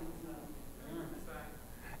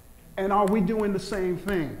 And are we doing the same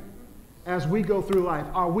thing? As we go through life,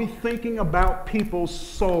 are we thinking about people's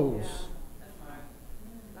souls?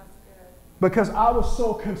 Because I was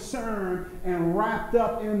so concerned and wrapped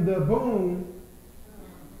up in the boom,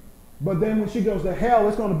 but then when she goes to hell,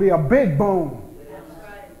 it's going to be a big boom.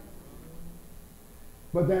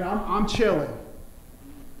 But then I'm chilling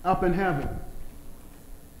up in heaven.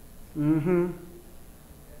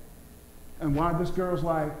 And why this girl's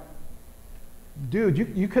like, dude,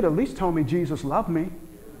 you could at least told me Jesus loved me.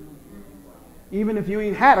 Even if you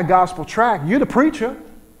ain't had a gospel tract, you're the preacher.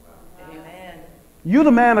 Amen. You're the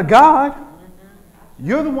man of God.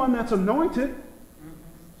 You're the one that's anointed.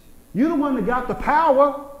 You're the one that got the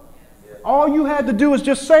power. All you had to do is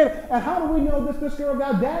just say it. And how do we know this girl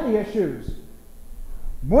got daddy issues?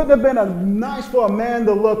 Wouldn't it have been nice for a man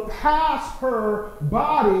to look past her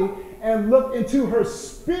body and look into her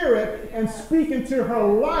spirit and speak into her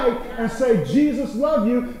life and say, Jesus loved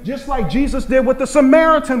you, just like Jesus did with the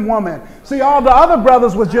Samaritan woman. See, all the other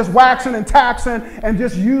brothers was just waxing and taxing and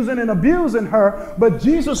just using and abusing her. But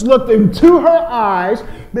Jesus looked into her eyes,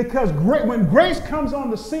 because when grace comes on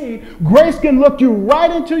the scene, grace can look you right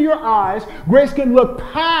into your eyes. Grace can look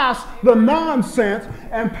past the nonsense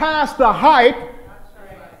and past the hype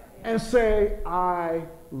and say, I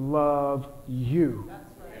love you.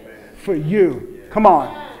 For you. Come on.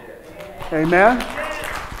 Amen.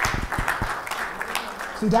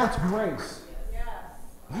 See, that's grace.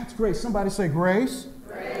 That's grace. Somebody say grace.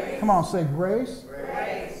 Come on, say grace.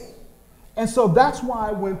 And so that's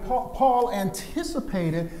why when Paul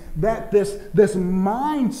anticipated that this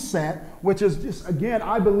mindset, which is just, again,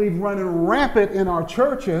 I believe running rampant in our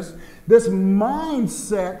churches, this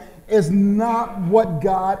mindset is not what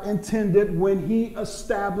God intended when he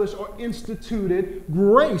established or instituted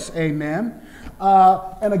grace. Amen.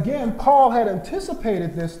 And again, Paul had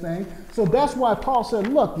anticipated this thing. So that's why Paul said,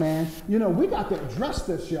 look, man, we got to address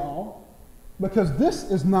this, y'all, because this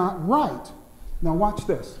is not right. Now watch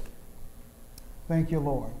this. Thank you,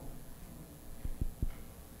 Lord.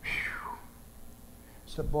 Whew.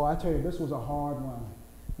 So, boy, I tell you, this was a hard one.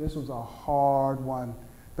 This was a hard one,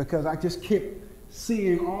 because I just kept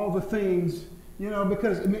seeing all the things,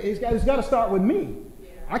 because it's got to start with me.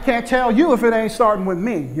 I can't tell you if it ain't starting with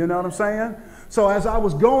me. You know what I'm saying? So as I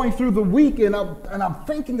was going through the week and I'm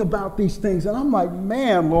thinking about these things, and I'm like,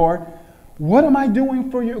 man, Lord, what am I doing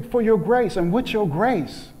for your grace and with your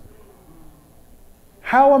grace?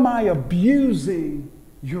 How am I abusing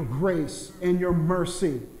your grace and your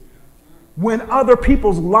mercy when other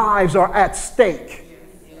people's lives are at stake?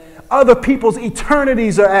 Other people's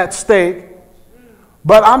eternities are at stake,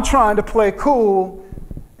 but I'm trying to play cool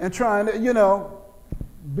and trying to,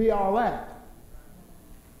 be all that.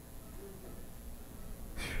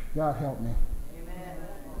 God help me.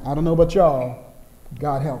 I don't know about y'all.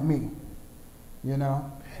 God help me.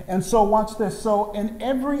 And so watch this. So in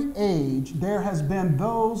every age, there has been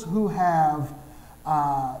those who have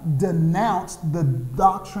denounced the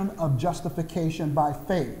doctrine of justification by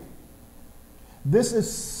faith. This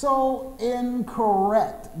is so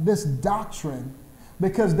incorrect, this doctrine,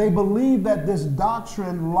 because they believe that this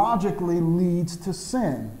doctrine logically leads to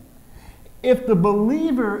sin. If the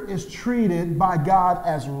believer is treated by God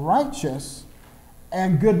as righteous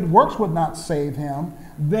and good works would not save him,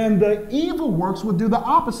 then the evil works would do the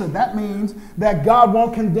opposite. That means that God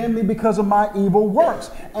won't condemn me because of my evil works.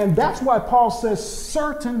 And that's why Paul says,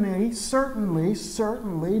 certainly, certainly,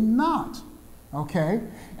 certainly not. Okay?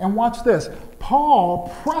 And watch this. Paul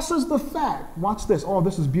presses the fact, watch this, oh,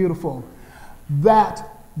 this is beautiful, that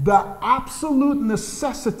the absolute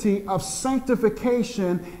necessity of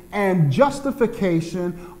sanctification and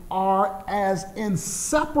justification are as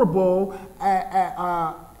inseparable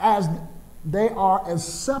as they are as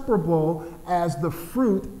separable as the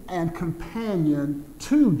fruit and companion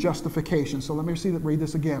to justification. So let me read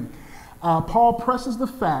this again. Paul presses the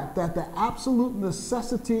fact that the absolute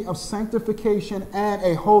necessity of sanctification and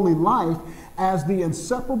a holy life as the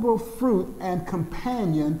inseparable fruit and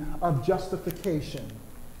companion of justification.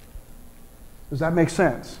 Does that make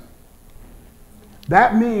sense?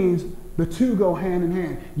 That means the two go hand in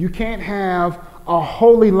hand. You can't have a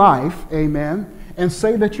holy life, amen, and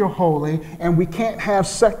say that you're holy, and we can't have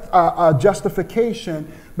justification,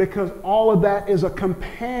 because all of that is a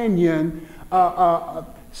companion.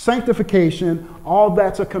 Sanctification, all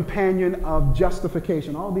that's a companion of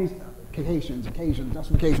justification. All these occasions,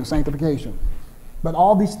 justification, sanctification. But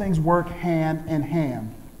all these things work hand in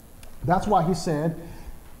hand. That's why he said,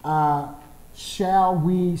 shall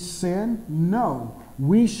we sin? No.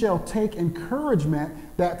 We shall take encouragement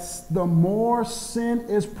that the more sin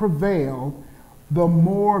is prevailed, the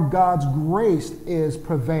more God's grace is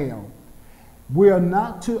prevailed. We are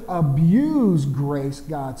not to abuse grace,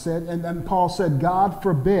 God said. And then Paul said, God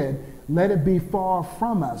forbid, let it be far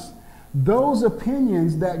from us. Those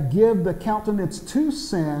opinions that give the countenance to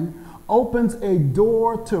sin opens a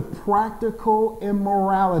door to practical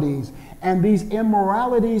immoralities. And these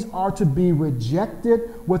immoralities are to be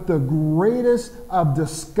rejected with the greatest of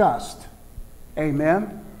disgust.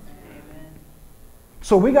 Amen?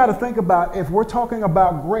 So we got to think about, if we're talking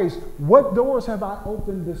about grace, what doors have I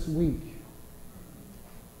opened this week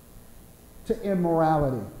to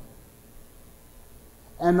immorality?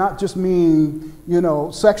 And not just mean,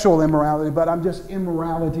 sexual immorality, but I'm just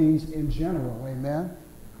immoralities in general. Amen?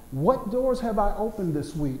 What doors have I opened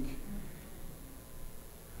this week?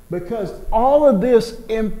 Because all of this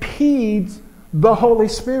impedes the Holy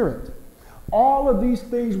Spirit. All of these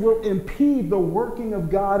things will impede the working of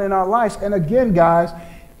God in our lives. And again, guys,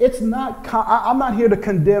 I'm not here to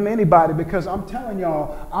condemn anybody, because I'm telling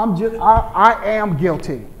y'all, I am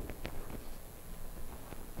guilty.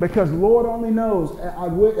 Because Lord only knows, I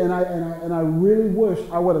really wish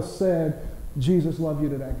I would have said, Jesus love you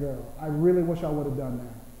to that girl. I really wish I would have done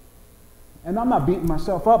that. And I'm not beating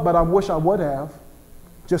myself up, but I wish I would have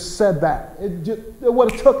just said that. It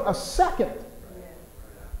would have took a second.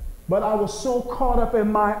 But I was so caught up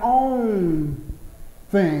in my own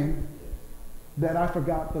thing that I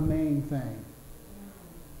forgot the main thing.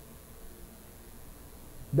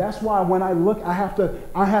 That's why when I look,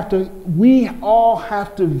 we all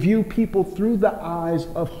have to view people through the eyes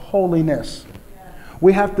of holiness.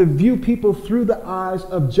 We have to view people through the eyes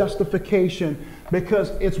of justification, because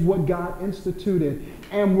it's what God instituted.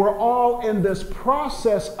 And we're all in this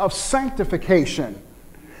process of sanctification.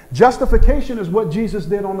 Justification is what Jesus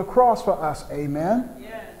did on the cross for us. Amen?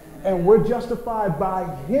 Yes. And we're justified by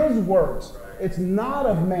His works. It's not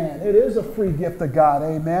of man. It is a free gift of God.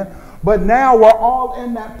 Amen? But now we're all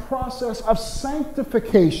in that process of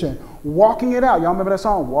sanctification. Walking it out. Y'all remember that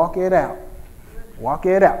song? Walk it out. Walk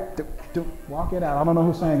it out. Walk it out. I don't know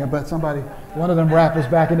who sang it, but one of them rappers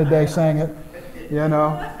back in the day sang it.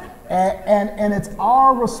 And it's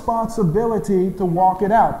our responsibility to walk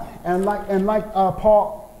it out. And like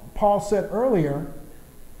Paul said earlier,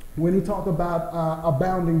 when he talked about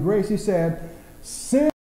abounding grace, he said, sin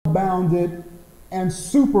abounded and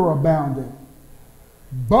superabounded.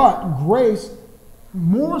 But grace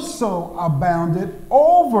more so abounded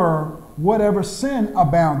over whatever sin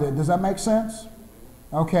abounded. Does that make sense?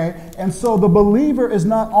 Okay, and so the believer is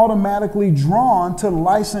not automatically drawn to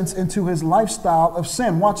license into his lifestyle of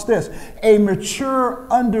sin. Watch this. A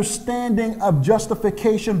mature understanding of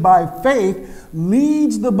justification by faith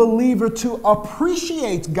leads the believer to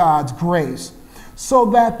appreciate God's grace,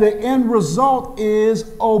 so that the end result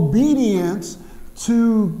is obedience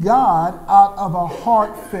to God out of a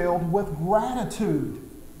heart filled with gratitude.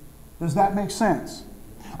 Does that make sense?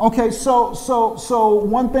 Okay, so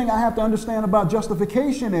one thing I have to understand about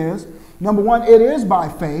justification is, number one, it is by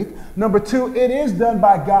faith. Number two, it is done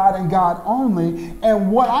by God and God only.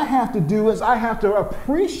 And what I have to do is I have to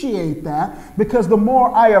appreciate that, because the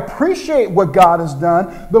more I appreciate what God has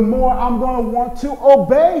done, the more I'm going to want to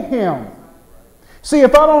obey Him. See,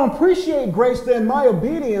 if I don't appreciate grace, then my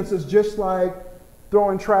obedience is just like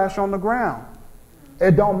throwing trash on the ground.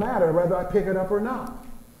 It don't matter whether I pick it up or not.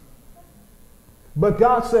 But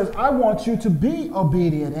God says, I want you to be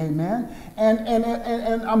obedient, amen?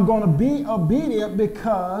 And I'm going to be obedient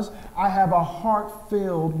because I have a heart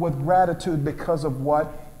filled with gratitude because of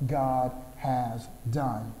what God has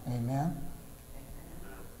done, amen?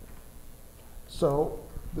 So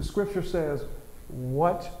the scripture says,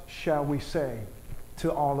 what shall we say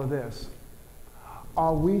to all of this?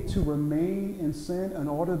 Are we to remain in sin in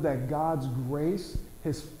order that God's grace,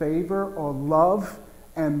 His favor or love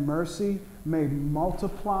and mercy may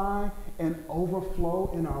multiply and overflow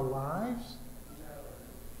in our lives?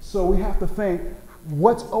 So we have to think,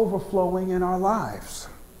 what's overflowing in our lives?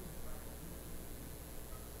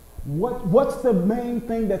 What's the main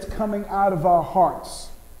thing that's coming out of our hearts?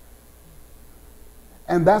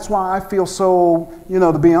 And that's why I feel so,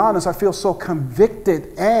 to be honest, I feel so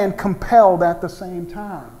convicted and compelled at the same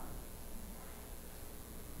time.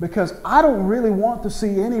 Because I don't really want to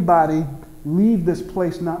see anybody leave this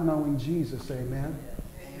place not knowing Jesus, amen?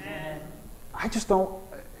 Amen. I just don't,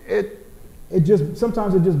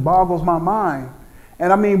 sometimes it just boggles my mind.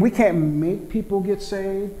 And I mean, we can't make people get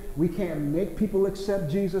saved. We can't make people accept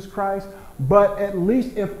Jesus Christ. But at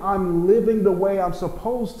least if I'm living the way I'm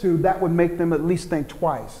supposed to, that would make them at least think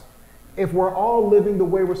twice. If we're all living the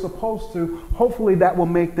way we're supposed to, hopefully that will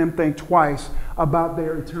make them think twice about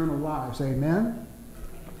their eternal lives, amen?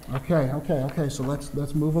 Okay, so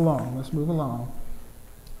let's move along.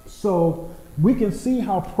 So we can see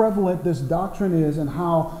how prevalent this doctrine is and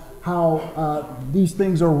how these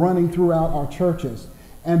things are running throughout our churches.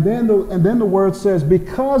 And then the word says,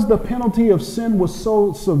 because the penalty of sin was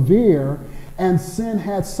so severe and sin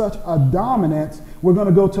had such a dominance, we're going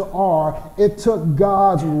to go to R. It took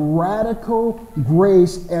God's radical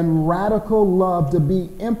grace and radical love to be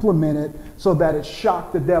implemented so that it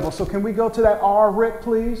shocked the devil. So can we go to that R, Rick,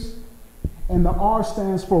 please? And the R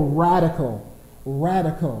stands for radical,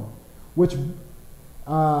 which,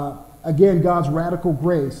 again, God's radical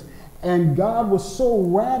grace. And God was so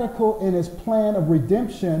radical in His plan of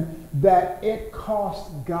redemption that it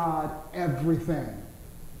cost God everything.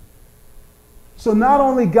 So not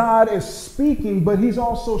only God is speaking, but He's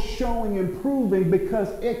also showing and proving because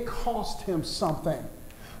it cost Him something.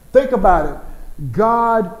 Think about it.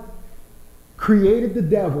 God created the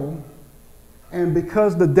devil, and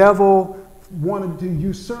because the devil wanted to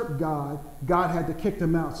usurp God, God had to kick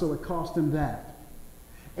him out, so it cost him that.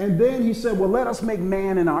 And then He said, well, let us make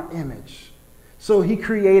man in our image. So He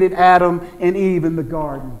created Adam and Eve in the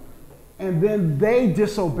garden. And then they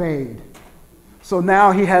disobeyed. So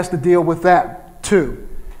now He has to deal with that too.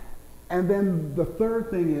 And then the third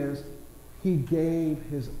thing is, He gave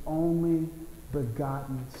His only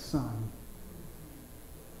begotten Son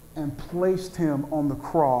and placed Him on the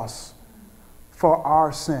cross for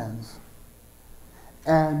our sins.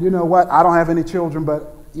 And you know what? I don't have any children,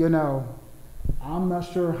 but I'm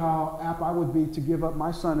not sure how apt I would be to give up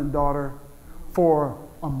my son and daughter for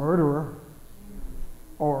a murderer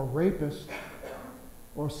or a rapist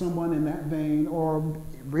or someone in that vein, or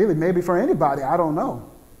really maybe for anybody. I don't know.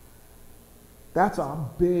 That's a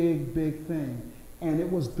big, big thing. And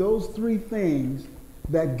it was those three things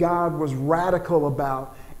that God was radical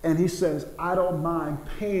about. And He says, I don't mind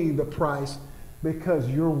paying the price because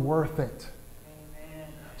you're worth it. Amen.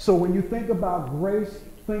 So when you think about grace,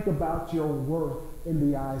 think about your worth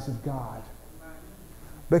in the eyes of God.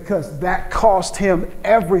 Because that cost Him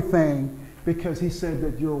everything, because He said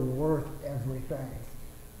that you're worth everything.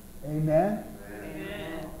 Amen?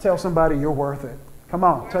 Amen. Tell somebody you're worth it. Come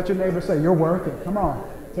on, touch your neighbor, say you're worth it. Come on,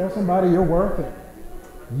 tell somebody you're worth it.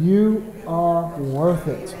 You are worth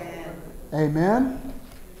it. Amen?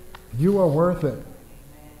 You are worth it.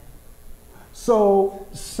 So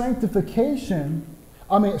sanctification,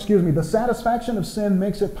 the satisfaction of sin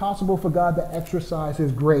makes it possible for God to exercise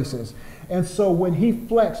his graces. And so when he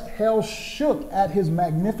flexed, hell shook at his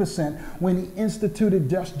magnificence when he instituted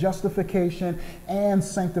justification and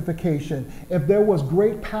sanctification. If there was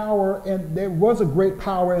great power, and there was a great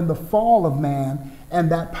power in the fall of man,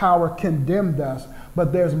 and that power condemned us,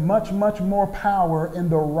 but there's much, much more power in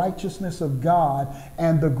the righteousness of God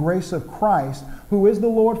and the grace of Christ, who is the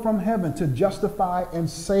Lord from heaven, to justify and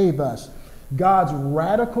save us. God's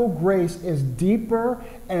radical grace is deeper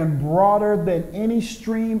and broader than any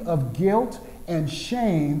stream of guilt and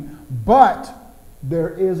shame, but there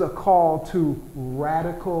is a call to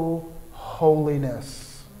radical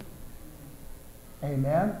holiness.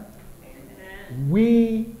 Amen? Amen.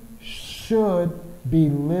 We should be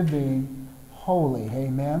living holy.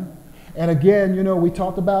 Amen? And again, we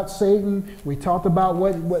talked about Satan. We talked about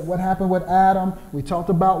what happened with Adam. We talked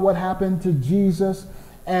about what happened to Jesus.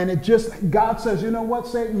 And God says, you know what,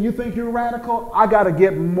 Satan, you think you're radical? I got to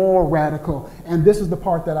get more radical. And this is the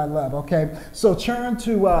part that I love, okay? So turn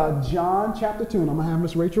to John chapter 2, and I'm going to have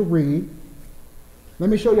Miss Rachel read.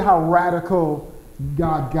 Let me show you how radical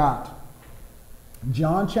God got.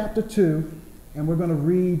 John chapter 2, and we're going to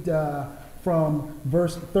read from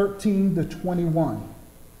verse 13 to 21.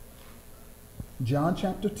 John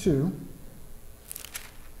chapter 2,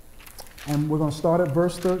 and we're going to start at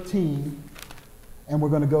verse 13. And we're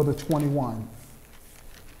going to go to 21.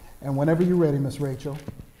 And whenever you're ready, Miss Rachel.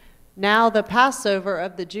 Now the Passover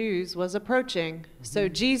of the Jews was approaching, so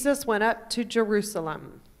Jesus went up to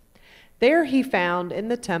Jerusalem. There he found in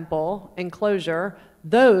the temple enclosure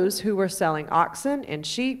those who were selling oxen and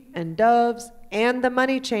sheep and doves, and the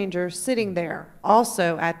money changers sitting there,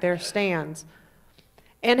 also at their stands.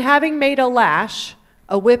 And having made a lash,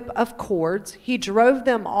 a whip of cords, he drove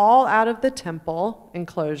them all out of the temple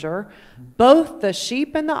enclosure, both the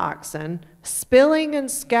sheep and the oxen, spilling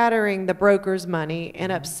and scattering the brokers' money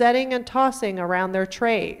and upsetting and tossing around their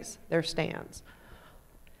trays, their stands.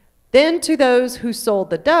 Then to those who sold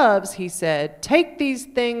the doves, he said, "Take these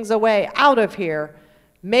things away out of here.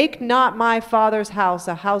 Make not my Father's house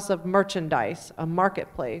a house of merchandise, a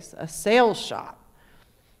marketplace, a sales shop."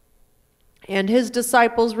 And his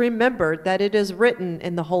disciples remembered that it is written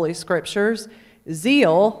in the Holy Scriptures,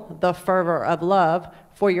 "Zeal, the fervor of love,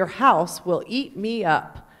 for your house will eat me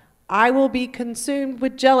up. I will be consumed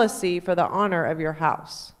with jealousy for the honor of your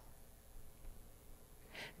house."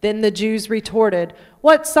 Then the Jews retorted,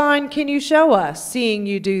 "What sign can you show us, seeing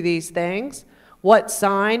you do these things? What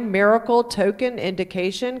sign, miracle, token,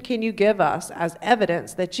 indication can you give us as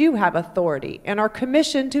evidence that you have authority and are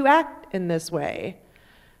commissioned to act in this way?"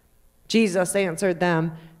 Jesus answered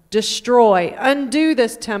them, "Destroy, undo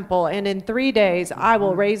this temple, and in 3 days I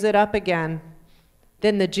will raise it up again."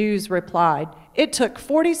 Then the Jews replied, "It took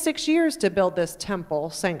 46 years to build this temple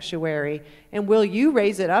sanctuary, and will you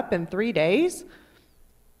raise it up in 3 days?"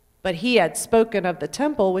 But he had spoken of the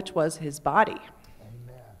temple, which was his body.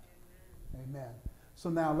 Amen. Amen. So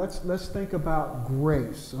now let's think about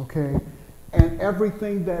grace, okay? And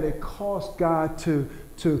everything that it cost God to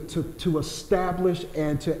establish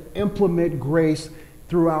and to implement grace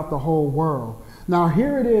throughout the whole world. Now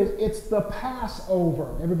here it is, it's the Passover.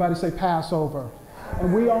 Everybody say Passover.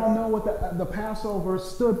 And we all know what the Passover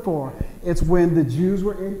stood for. It's when the Jews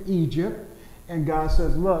were in Egypt and God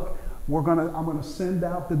says, look, I'm gonna send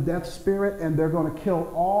out the death spirit and they're gonna kill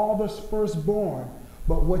all the firstborn.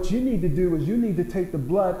 But what you need to do is you need to take the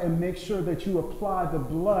blood and make sure that you apply the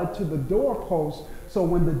blood to the doorpost, so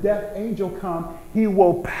when the death angel comes, he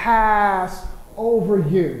will pass over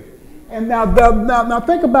you. And now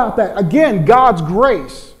think about that. Again, God's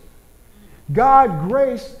grace. God's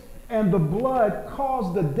grace and the blood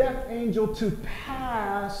caused the death angel to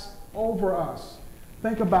pass over us.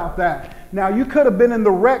 Think about that. Now, you could have been in the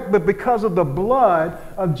wreck, but because of the blood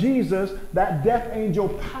of Jesus, that death angel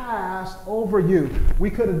passed over you. We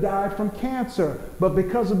could have died from cancer, but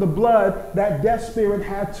because of the blood, that death spirit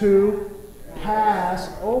had to pass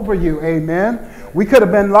over you. Amen. We could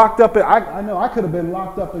have been locked up. I know I could have been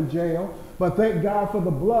locked up in jail, but thank God for the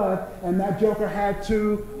blood, and that joker had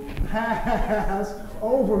to pass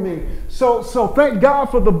over me. So thank God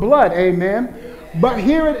for the blood. Amen. But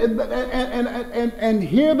here and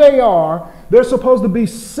here they are. They're supposed to be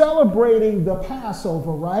celebrating the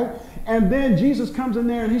Passover, right? And then Jesus comes in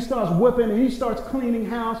there and he starts whipping and he starts cleaning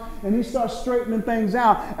house and he starts straightening things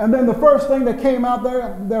out. And then the first thing that came out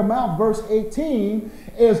their mouth, verse 18,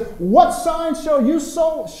 is, "What sign shall you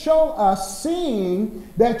show us, seeing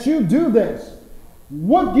that you do this?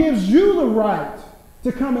 What gives you the right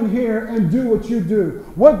to come in here and do what you do?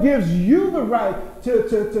 What gives you the right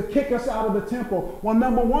to kick us out of the temple? Well,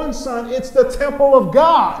 number one, son, it's the temple of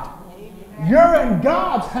God. You're in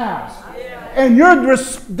God's house. And you're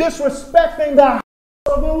disrespecting the house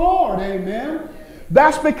of the Lord. Amen.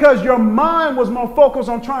 That's because your mind was more focused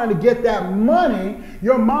on trying to get that money.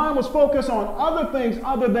 Your mind was focused on other things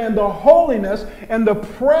other than the holiness and the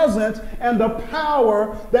presence and the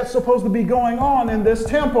power that's supposed to be going on in this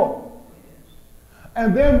temple.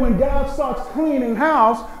 And then when God starts cleaning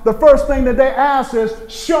house, the first thing that they ask is,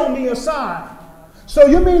 show me a sign. So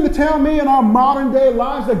you mean to tell me in our modern day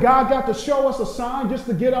lives that God got to show us a sign just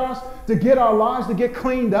to get our lives to get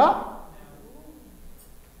cleaned up?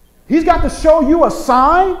 He's got to show you a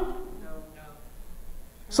sign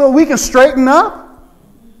so we can straighten up?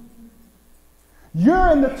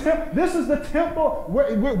 You're in the temple. This is the temple.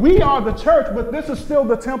 We are the church, but this is still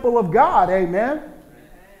the temple of God. Amen.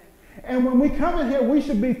 And when we come in here, we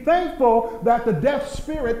should be thankful that the deaf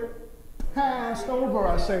spirit passed over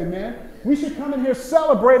us. Amen. We should come in here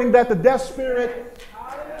celebrating that the deaf spirit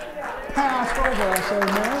passed over us.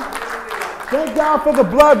 Amen. Thank God for the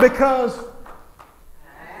blood, because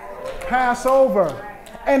Passover.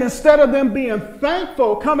 And instead of them being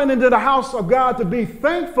thankful, coming into the house of God to be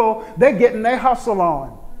thankful, they're getting their hustle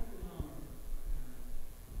on.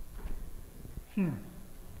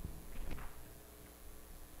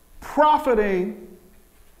 Profiting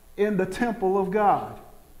in the temple of God,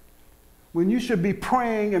 when you should be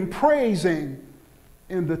praying and praising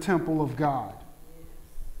in the temple of God.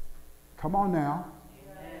 Come on now.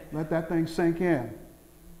 Let that thing sink in.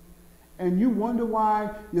 And you wonder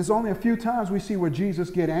why there's only a few times we see where Jesus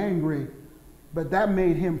get angry, but that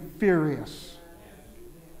made him furious.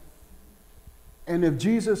 And if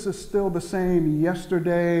Jesus is still the same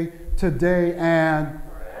yesterday, today, and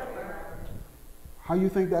how you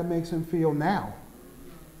think that makes him feel now?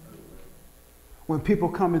 When people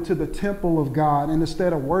come into the temple of God, and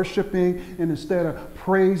instead of worshiping and instead of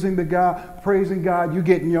praising God, you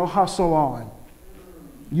getting your hustle on.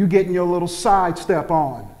 You getting your little sidestep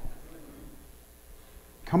on.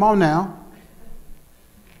 Come on now.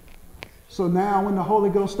 So now when the Holy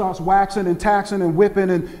Ghost starts waxing and taxing and whipping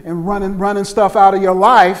and running stuff out of your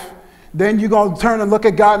life, then you're going to turn and look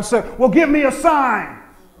at God and say, well, give me a sign.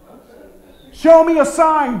 Show me a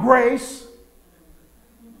sign, grace.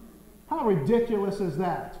 How ridiculous is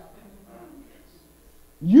that?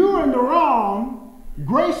 You're in the wrong.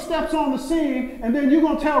 Grace steps on the scene, and then you're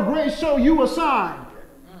going to tell grace, show you a sign.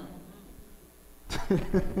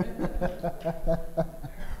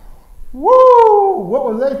 Woo!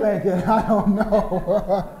 What was they thinking? I don't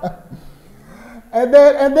know. and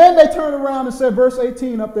then they turn around and say, verse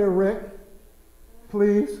 18 up there, Rick,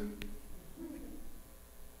 please.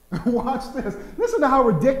 Watch this. Listen to how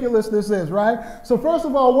ridiculous this is, right? So first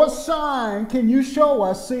of all, what sign can you show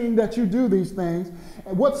us, seeing that you do these things?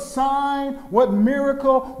 And what sign, what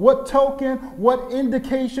miracle, what token, what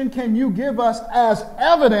indication can you give us as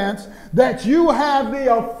evidence that you have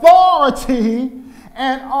the authority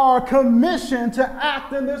and are commissioned to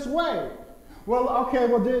act in this way? Well, okay,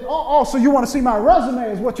 so you want to see my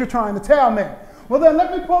resume is what you're trying to tell me. Well, then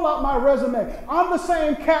let me pull out my resume. I'm the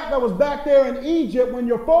same cat that was back there in Egypt when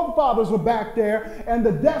your forefathers were back there, and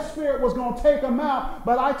the death spirit was going to take them out.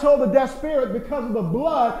 But I told the death spirit, because of the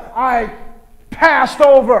blood, I passed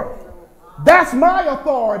over. That's my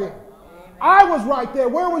authority. Amen. I was right there.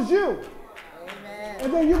 Where was you? Amen.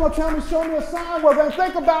 And then you're going to tell me, show me a sign? Well, then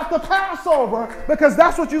think about the Passover, because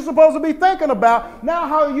that's what you're supposed to be thinking about. Now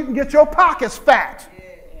how you can get your pockets fat.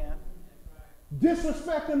 Yeah.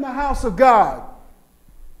 Disrespecting the house of God.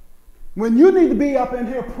 When you need to be up in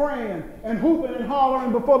here praying and hooping and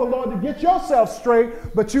hollering before the Lord to get yourself straight,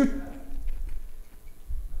 but you,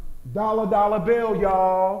 dollar bill,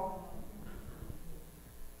 y'all.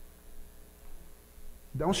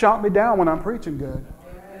 Don't shout me down when I'm preaching good.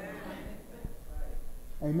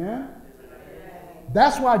 Amen?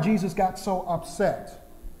 That's why Jesus got so upset.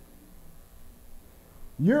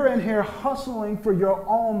 You're in here hustling for your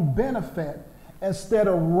own benefit instead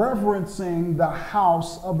of reverencing the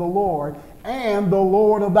house of the Lord and the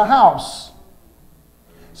Lord of the house.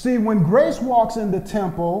 See, when grace walks in the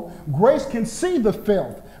temple, grace can see the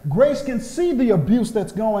filth. Grace can see the abuse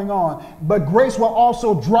that's going on. But grace will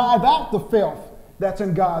also drive out the filth that's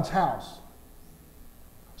in God's house.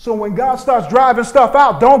 So when God starts driving stuff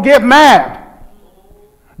out, don't get mad.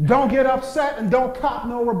 Don't get upset, and don't cop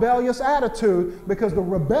no rebellious attitude, because the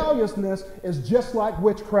rebelliousness is just like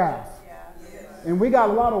witchcraft. And we got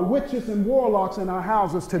a lot of witches and warlocks in our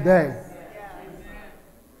houses today.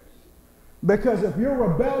 Because if you're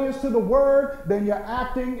rebellious to the word, then you're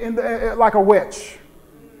acting like a witch.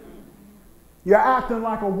 You're acting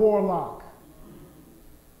like a warlock.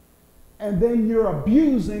 And then you're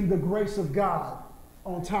abusing the grace of God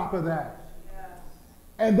on top of that.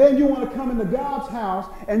 And then you want to come into God's house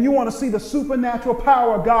and you want to see the supernatural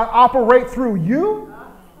power of God operate through you.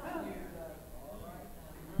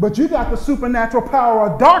 But you got the supernatural power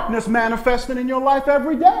of darkness manifesting in your life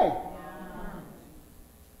every day.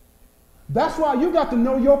 That's why you got to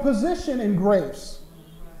know your position in grace.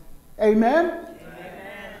 Amen? Amen.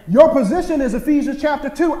 Your position is Ephesians chapter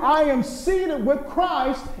 2. I am seated with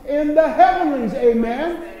Christ in the heavenlies.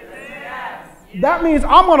 Amen? Yes. That means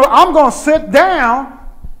I'm going to sit down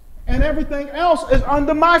and everything else is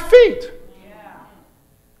under my feet.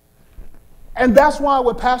 And that's why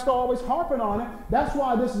what Pastor always harping on it, that's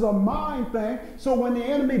why this is a mind thing. So when the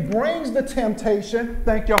enemy brings the temptation,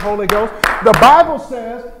 thank you, Holy Ghost, the Bible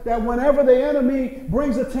says that whenever the enemy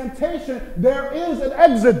brings a temptation, there is an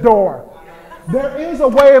exit door. There is a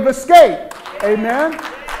way of escape. Amen?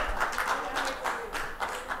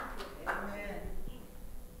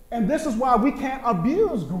 And this is why we can't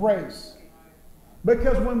abuse grace.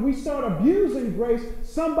 Because when we start abusing grace,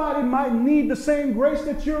 somebody might need the same grace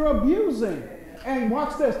that you're abusing. And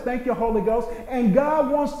watch this. Thank you, Holy Ghost. And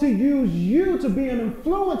God wants to use you to be an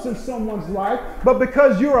influence in someone's life. But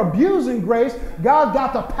because you're abusing grace, God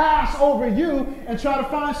got to pass over you and try to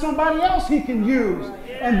find somebody else he can use.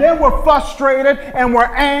 And then we're frustrated and we're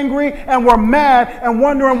angry and we're mad and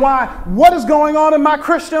wondering why. What is going on in my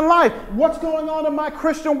Christian life? What's going on in my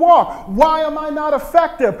Christian walk? Why am I not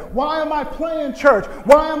effective? Why am I playing church?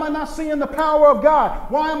 Why am I not seeing the power of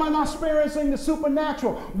God? Why am I not experiencing the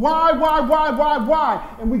supernatural? Why?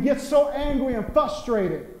 And we get so angry and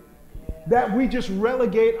frustrated that we just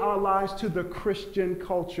relegate our lives to the Christian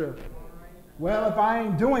culture. Well, if I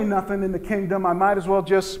ain't doing nothing in the kingdom, I might as well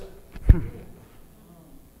just...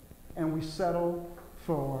 And we settle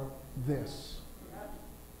for this.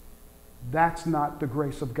 That's not the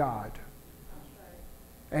grace of God.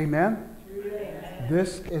 Amen? Amen.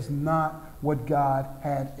 This is not what God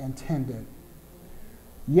had intended.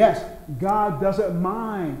 Yes, God doesn't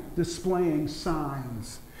mind displaying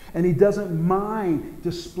signs, and he doesn't mind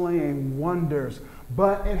displaying wonders,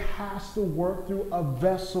 but it has to work through a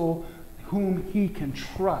vessel whom he can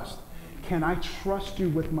trust. Can I trust you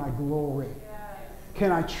with my glory?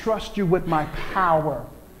 Can I trust you with my power?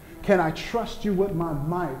 Can I trust you with my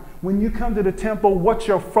might? When you come to the temple, what's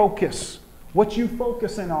your focus? What you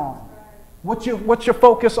focusing on? What's your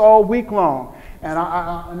focus all week long? And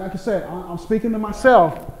and like I said, I'm speaking to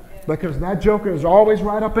myself because that joker is always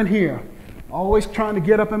right up in here, always trying to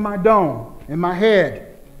get up in my dome, in my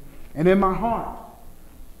head, and in my heart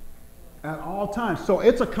at all times. So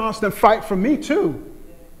it's a constant fight for me too.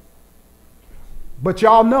 But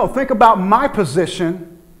y'all know, think about my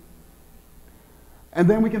position, and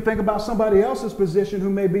then we can think about somebody else's position who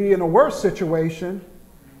may be in a worse situation,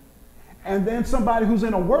 and then somebody who's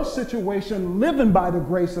in a worse situation, living by the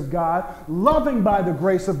grace of God, loving by the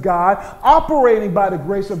grace of God, operating by the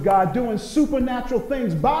grace of God, doing supernatural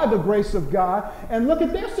things by the grace of God, and look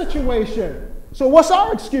at their situation. So what's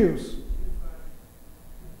our excuse?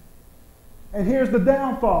 And here's the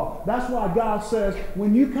downfall. That's why God says,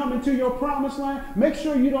 when you come into your promised land, make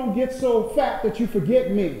sure you don't get so fat that you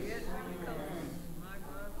forget me.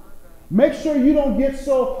 Make sure you don't get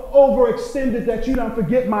so overextended that you don't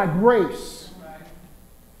forget my grace.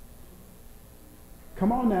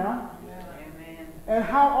 Come on now. And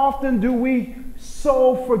how often do we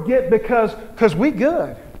so forget because we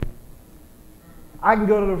good? I can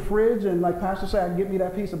go to the fridge and, like Pastor said, I can get me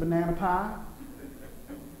that piece of banana pie.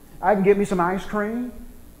 I can get me some ice cream.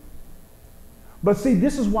 But see,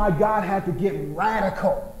 this is why God had to get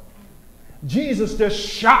radical. Jesus just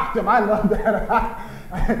shocked him. I love that.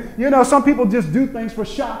 You know, some people just do things for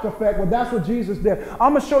shock effect. Well, that's what Jesus did.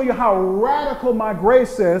 I'm going to show you how radical my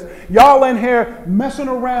grace is. Y'all in here messing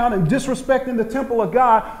around and disrespecting the temple of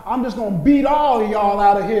God. I'm just going to beat all of y'all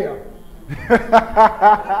out of here.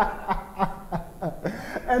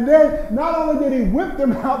 And then not only did he whip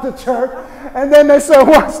them out the church, and then they said,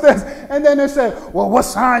 what's this? And then they said, well, what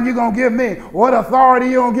sign you going to give me? What authority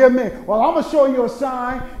you going to give me? Well, I'm going to show you a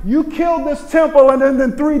sign. You killed this temple, and then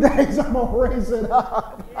in 3 days I'm going to raise it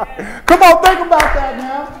up. Yeah. Come on, think about that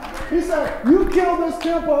now. He said, you killed this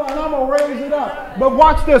temple, and I'm going to raise it up. But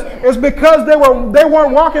watch this. It's because they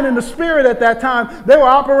weren't walking in the spirit at that time. They were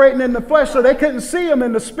operating in the flesh, so they couldn't see him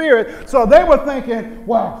in the spirit. So they were thinking,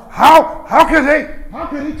 well, how could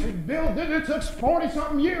he build this? It took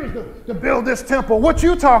 40-something years to build this temple. What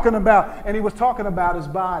you talking about? And he was talking about his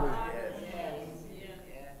body.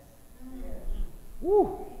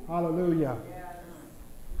 Woo, hallelujah.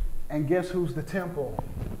 And guess who's the temple?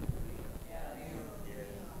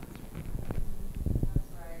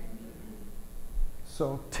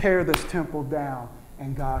 So tear this temple down.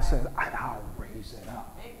 And God said, and I'll raise it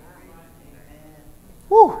up.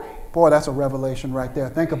 Woo! Boy, that's a revelation right there.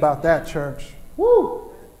 Think about that, church.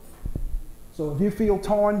 Woo! So if you feel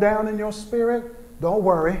torn down in your spirit, don't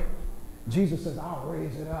worry. Jesus says, I'll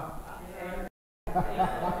raise it up.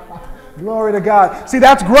 Glory to God. See,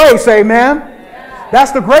 that's grace, amen?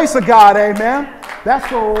 That's the grace of God, amen? That's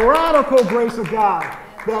the radical grace of God.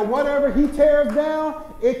 That whatever he tears down,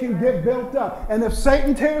 it can get built up. And if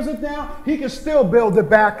Satan tears it down, he can still build it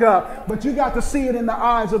back up. But you got to see it in the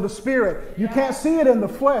eyes of the Spirit. You can't see it in the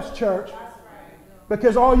flesh, church.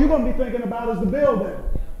 Because all you're going to be thinking about is the building.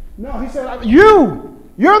 No, he said, you're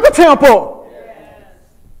the temple.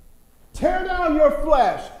 Tear down your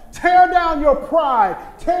flesh. Tear down your pride.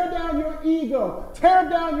 Tear down your ego. Tear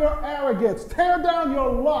down your arrogance. Tear down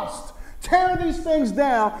your lust. Tear these things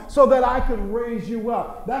down so that I can raise you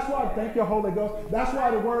up. That's why, thank you, Holy Ghost. That's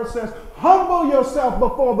why the word says, humble yourself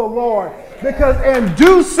before the Lord. Because in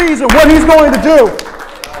due season, what he's going to do,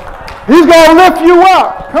 he's going to lift you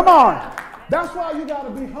up. Come on. That's why you got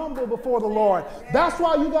to be humble before the Lord. That's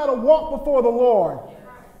why you got to walk before the Lord.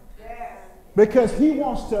 Because he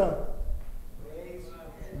wants to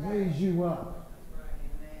raise you up.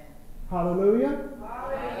 Hallelujah.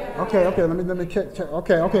 Okay, let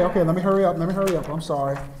me hurry up. I'm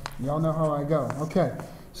sorry. Y'all know how I go. Okay.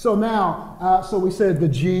 So now, so we said the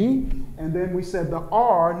G, and then we said the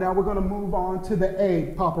R. Now we're going to move on to the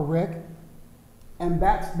A, Papa Rick. And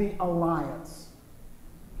that's the alliance.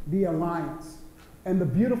 The alliance. And the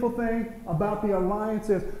beautiful thing about the alliance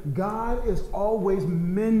is God is always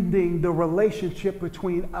mending the relationship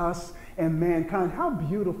between us and mankind. How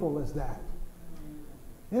beautiful is that?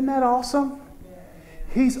 Isn't that awesome?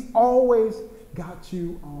 He's always got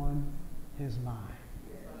you on his mind.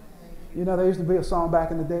 You know, there used to be a song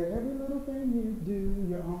back in the day, every little thing you do,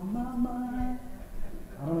 you're on my mind.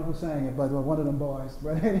 I don't know who sang it, but one of them boys.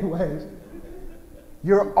 But anyways,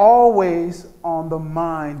 you're always on the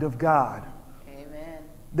mind of God.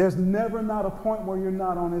 There's never not a point where you're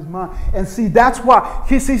not on his mind. And see, that's why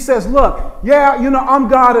he says, look, yeah, you know, I'm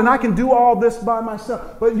God and I can do all this by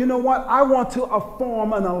myself. But you know what? I want to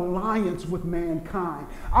form an alliance with mankind.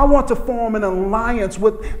 I want to form an alliance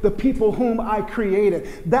with the people whom I created.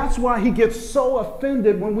 That's why he gets so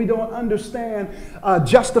offended when we don't understand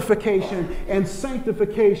justification and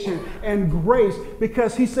sanctification and grace.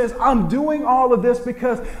 Because he says, I'm doing all of this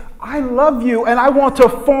because I love you and I want to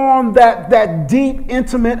form that deep,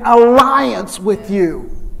 intimate alliance with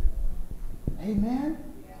you. Amen?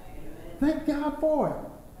 Thank God for it.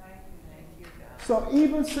 So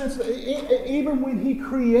even when he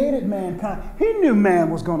created mankind, he knew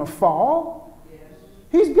man was going to fall.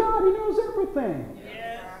 He's God. He knows everything.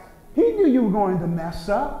 He knew you were going to mess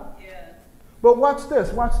up. But watch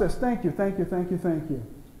this. Watch this. Thank you.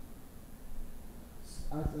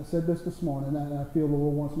 I said this morning, and I feel the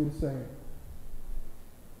Lord wants me to say it.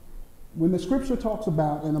 When the scripture talks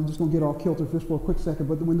about, and I'm just going to get all kilted just for a quick second,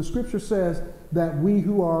 but when the scripture says that we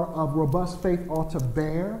who are of robust faith ought to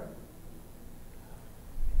bear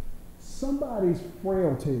somebody's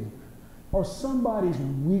frailty or somebody's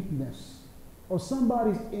weakness or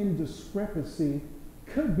somebody's indiscrepancy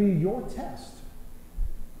could be your test.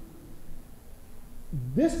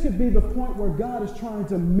 This could be the point where God is trying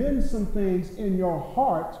to mend some things in your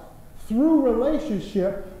heart through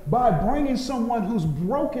relationship by bringing someone who's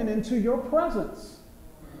broken into your presence.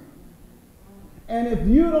 And if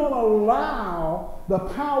you don't allow the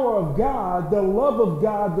power of God, the love of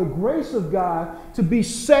God, the grace of God to be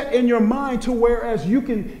set in your mind to whereas you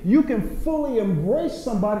can fully embrace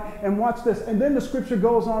somebody, and watch this, and then the scripture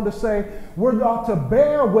goes on to say we're ought to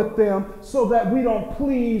bear with them so that we don't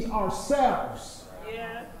please ourselves.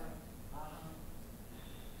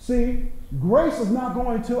 See, grace is not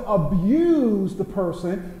going to abuse the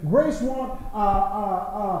person. Grace won't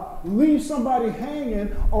leave somebody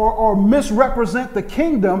hanging or misrepresent the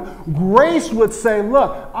kingdom. Grace would say,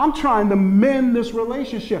 look, I'm trying to mend this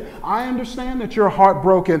relationship. I understand that you're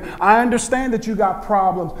heartbroken. I understand that you got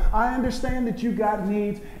problems. I understand that you got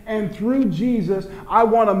needs. And through Jesus, I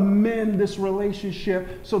want to mend this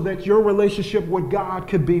relationship so that your relationship with God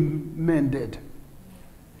could be mended.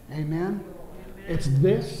 Amen? It's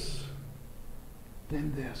this,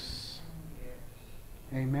 then this.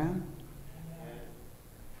 Amen?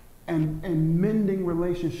 And mending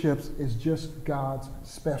relationships is just God's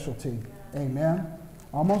specialty. Amen?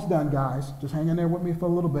 Almost done, guys. Just hang in there with me for a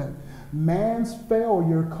little bit. Man's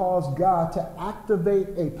failure caused God to activate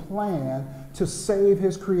a plan to save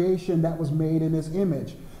his creation that was made in his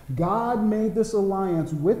image. God made this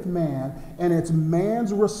alliance with man, and it's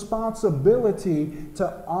man's responsibility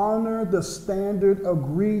to honor the standard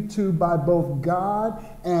agreed to by both God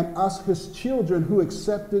and us, his children, who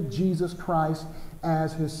accepted Jesus Christ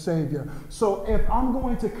as his Savior. So if I'm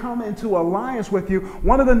going to come into alliance with you,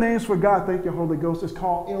 one of the names for God, thank you, Holy Ghost, is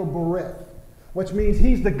called Il Berith, which means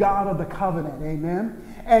he's the God of the covenant.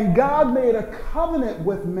 Amen. And God made a covenant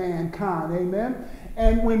with mankind. Amen.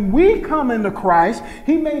 And when we come into Christ,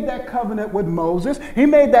 he made that covenant with Moses. He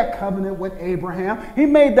made that covenant with Abraham. He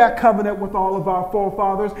made that covenant with all of our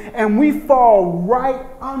forefathers. And we fall right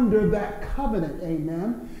under that covenant.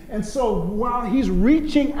 Amen. And so while he's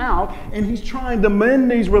reaching out and he's trying to mend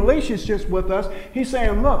these relationships with us, he's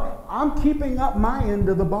saying, look, I'm keeping up my end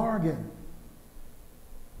of the bargain.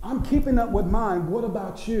 I'm keeping up with mine. What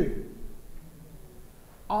about you?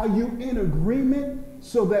 Are you in agreement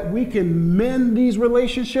so that we can mend these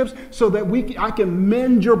relationships, so that I can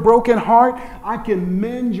mend your broken heart, I can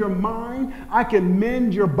mend your mind, I can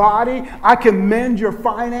mend your body, I can mend your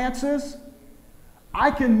finances, I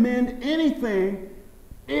can mend anything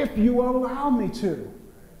if you allow me to.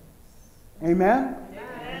 Amen?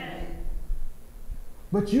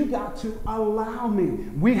 But you got to allow me.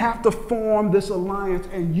 We have to form this alliance,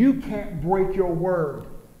 and you can't break your word.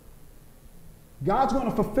 God's going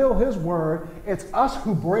to fulfill his word. It's us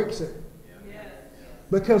who breaks it.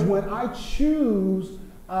 Because when I choose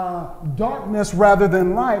darkness rather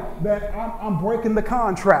than light, that I'm breaking the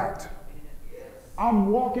contract. I'm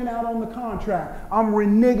walking out on the contract. I'm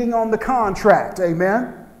reneging on the contract.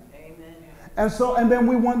 Amen? And then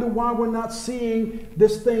we wonder why we're not seeing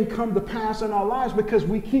this thing come to pass in our lives, because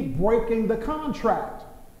we keep breaking the contract.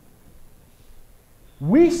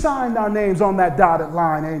 We signed our names on that dotted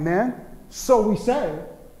line, amen? So we say,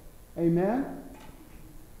 amen?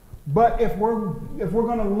 But if we're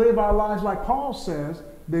going to live our lives like Paul says,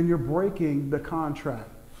 then you're breaking the contract.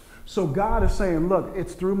 So God is saying, look,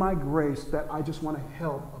 it's through my grace that I just want to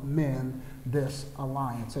help mend this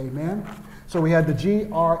alliance. Amen? So we had the G,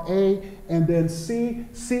 R, A, and then C.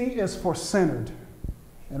 C is for centered.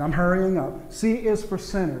 And I'm hurrying up. C is for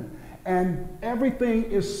centered. And everything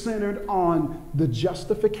is centered on the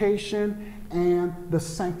justification and the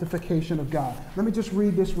sanctification of God. Let me just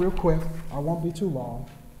read this real quick. I won't be too long.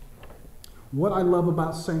 What I love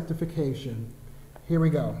about sanctification. Here we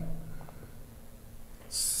go.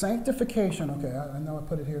 Sanctification. Okay, I know I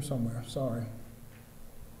put it here somewhere. Sorry.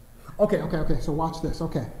 Okay. So watch this.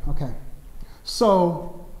 Okay.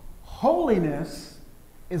 So holiness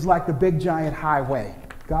is like the big giant highway.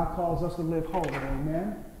 God calls us to live holy.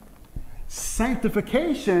 Amen.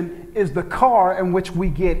 Sanctification is the car in which we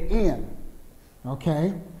get in.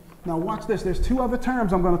 Okay. Now watch this. There's two other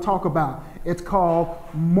terms I'm going to talk about. It's called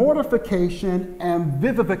mortification and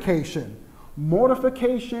vivification.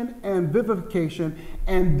 Mortification and vivification,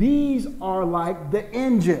 and these are like the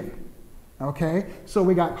engine. Okay, so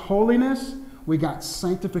we got holiness, we got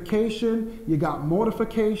sanctification, you got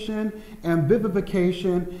mortification and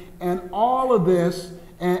vivification, and all of this,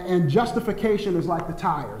 and justification is like the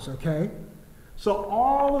tires. Okay, so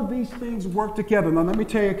all of these things work together. Now let me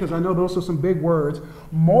tell you, because I know those are some big words.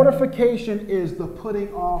 Mortification is the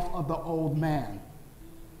putting off of the old man.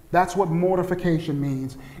 That's what mortification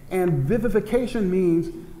means. And vivification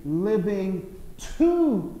means living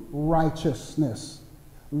to righteousness.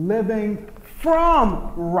 Living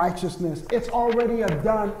from righteousness. It's already a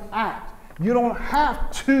done act. You don't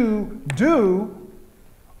have to do,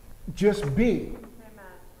 just be.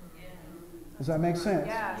 Does that make sense?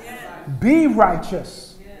 Yes. Be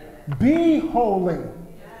righteous. Yes. Be holy. Yes.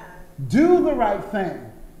 Do the right thing.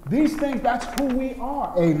 These things, that's who we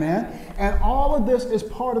are. Amen. And all of this is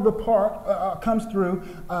part of the comes through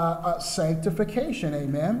sanctification.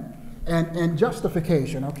 Amen. And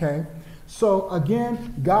justification. Okay. So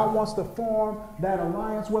again, God wants to form that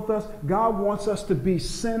alliance with us. God wants us to be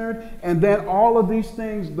centered. And then all of these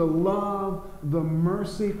things, the love, the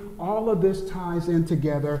mercy, all of this ties in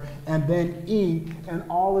together. And then E, and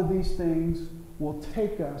all of these things will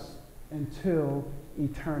take us until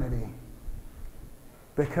eternity.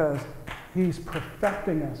 Because he's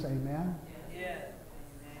perfecting us, amen? Yes.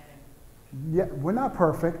 Yeah, we're not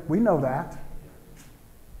perfect. We know that.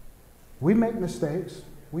 We make mistakes.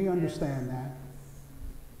 We understand that.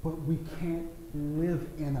 But we can't live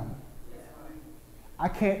in them. I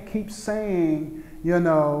can't keep saying, if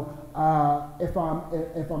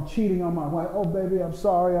I'm cheating on my wife, oh, baby, I'm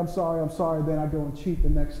sorry, then I go and cheat the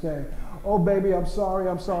next day. Oh, baby, I'm sorry,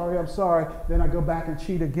 then I go back and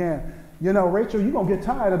cheat again. Rachel, you're going to get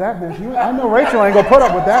tired of that mess. I know Rachel ain't going to put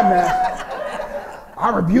up with that mess.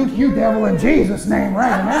 I rebuke you, devil, in Jesus' name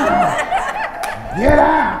right now. Get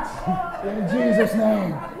out in Jesus'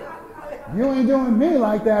 name. You ain't doing me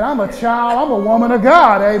like that. I'm a child. I'm a woman of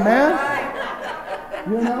God. Amen.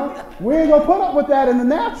 You know, we ain't going to put up with that in the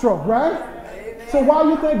natural, right? So why do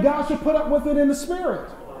you think God should put up with it in the spirit?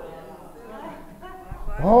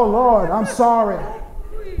 Oh, Lord, I'm sorry.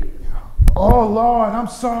 Oh, Lord, I'm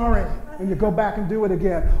sorry. And you go back and do it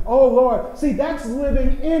again. Oh, Lord. See, that's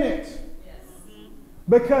living in it.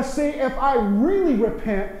 Because, see, if I really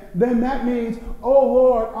repent, then that means, oh,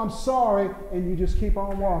 Lord, I'm sorry, and you just keep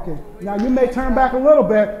on walking. Now, you may turn back a little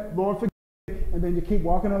bit, Lord, forgive me, and then you keep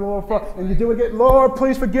walking a little further, and you do it again, Lord,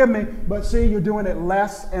 please forgive me. But, see, you're doing it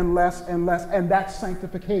less and less and less, and that's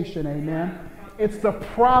sanctification, amen? It's the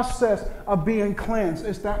process of being cleansed.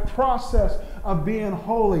 It's that process of being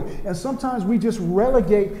holy. And sometimes we just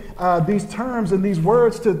relegate these terms and these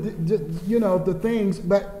words to, the things,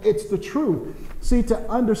 but it's the truth. See, to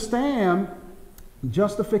understand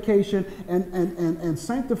justification and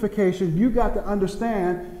sanctification, you got to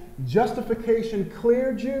understand justification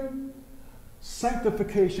cleared you,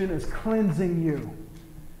 sanctification is cleansing you.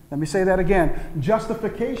 Let me say that again.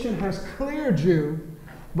 Justification has cleared you,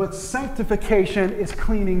 but sanctification is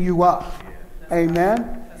cleaning you up.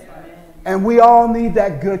 Amen? And we all need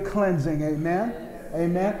that good cleansing. Amen?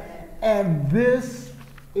 Amen? And this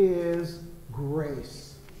is grace.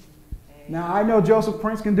 Now, I know Joseph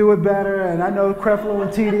Prince can do it better, and I know Creflo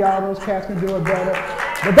and TD, all those cats can do it better.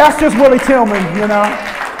 But that's just Willie Tillman, you know.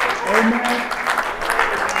 Amen.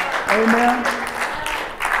 Amen.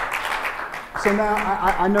 So now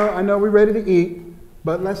I know we're ready to eat,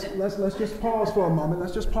 but let's just pause for a moment.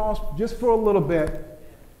 Let's just pause just for a little bit.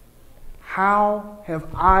 How have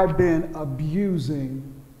I been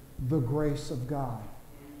abusing the grace of God?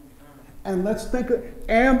 And let's think,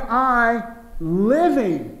 am I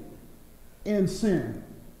living in sin?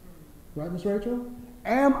 Right, Miss Rachel?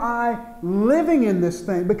 Am I living in this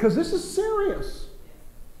thing? Because this is serious.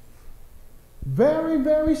 Very,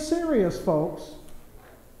 very serious, folks.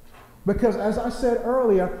 Because as I said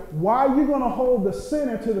earlier, why are you going to hold the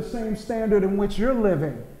sinner to the same standard in which you're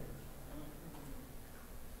living?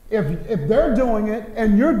 If they're doing it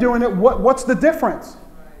and you're doing it, what's the difference?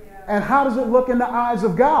 And how does it look in the eyes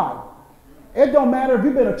of God? It don't matter if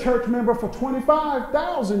you've been a church member for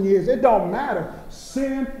 25,000 years. It don't matter.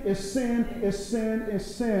 Sin is sin is sin is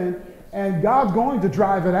sin. And God's going to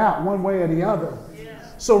drive it out one way or the other.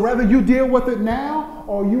 So whether you deal with it now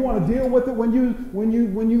or you want to deal with it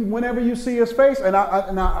whenever you see his face. And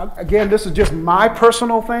I again, this is just my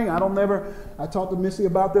personal thing. I talked to Missy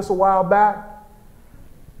about this a while back.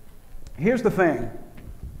 Here's the thing,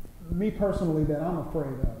 me personally, that I'm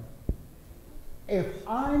afraid of. If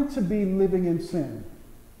I'm to be living in sin,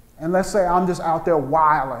 and let's say I'm just out there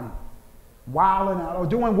wilding out or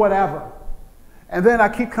doing whatever, and then I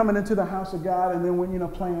keep coming into the house of God, and then when,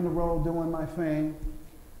 playing the role, doing my thing,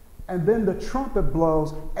 and then the trumpet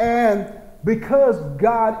blows, and because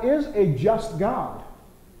God is a just God,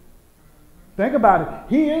 think about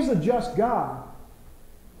it, he is a just God,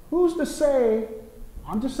 who's to say,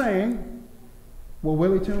 I'm just saying, well,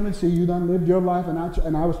 Willie Tillman, see, you done lived your life, and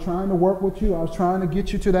I was trying to work with you. I was trying to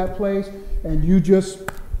get you to that place, and you just,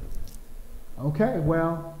 okay,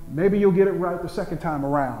 well, maybe you'll get it right the second time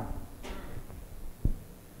around.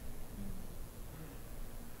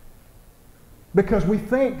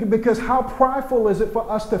 Because how prideful is it for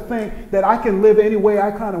us to think that I can live any way I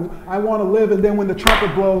want to live, and then when the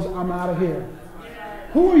trumpet blows, I'm out of here.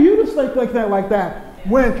 Who are you to think like that?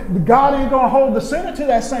 When God ain't going to hold the sinner to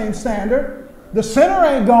that same standard. The sinner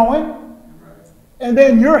ain't going. And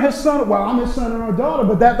then you're his son. Well, I'm his son or daughter,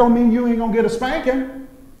 but that don't mean you ain't going to get a spanking.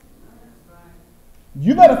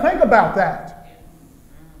 You better think about that.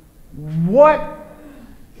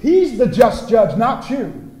 He's the just judge, not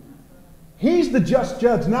you. He's the just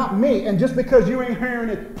judge, not me. And just because you ain't hearing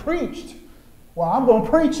it preached, well, I'm going to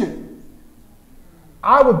preach it.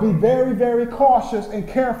 I would be very, very cautious and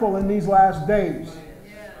careful in these last days.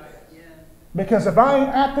 Because if I ain't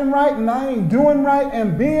acting right and I ain't doing right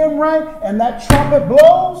and being right and that trumpet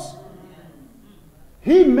blows,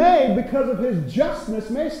 he may, because of his justness,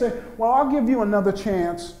 may say, well, I'll give you another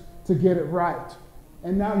chance to get it right.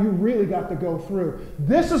 And now you really got to go through.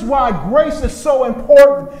 This is why grace is so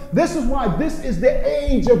important. This is why this is the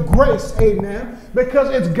age of grace, amen. Because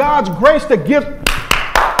it's God's grace that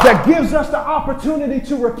gives us the opportunity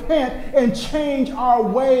to repent and change our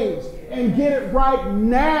ways and get it right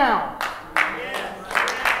now.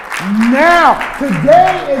 Now,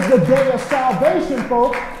 today is the day of salvation,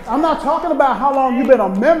 folks. I'm not talking about how long you've been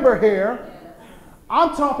a member here.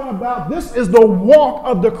 I'm talking about this is the walk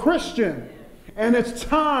of the Christian. And it's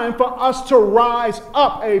time for us to rise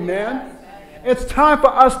up, amen. It's time for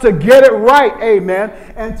us to get it right, amen.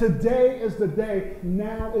 And today is the day.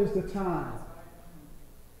 Now is the time.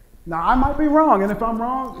 Now, I might be wrong, and if I'm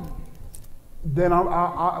wrong, then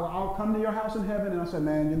I'll come to your house in heaven and I'll say,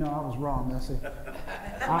 man, you know, I was wrong, Messi.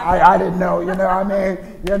 I didn't know, you know, I mean,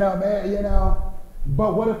 you know, man, you know.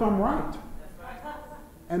 But what if I'm right?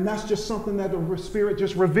 And that's just something that the Spirit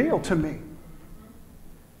just revealed to me.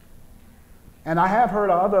 And I have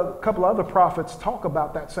heard a couple other prophets talk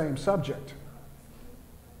about that same subject.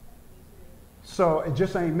 So it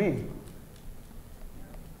just ain't me.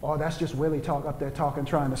 Oh, that's just Willie talk up there talking,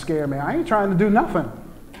 trying to scare me. I ain't trying to do nothing.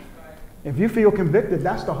 If you feel convicted,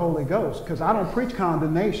 that's the Holy Ghost, because I don't preach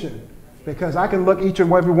condemnation, because I can look each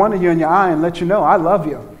and every one of you in your eye and let you know I love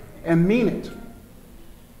you and mean it.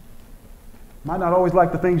 Might not always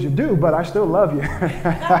like the things you do, but I still love you.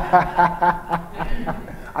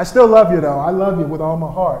 I still love you, though. I love you with all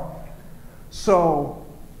my heart. So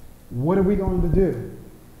what are we going to do?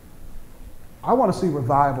 I want to see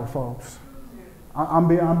revival, folks. I'm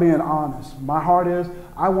being honest. My heart is,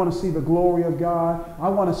 I want to see the glory of God. I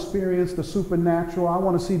want to experience the supernatural. I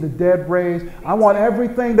want to see the dead raised. I want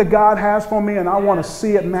everything that God has for me, and I want to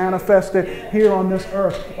see it manifested here on this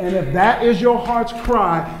earth. And if that is your heart's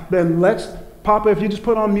cry, then let's, Papa, if you just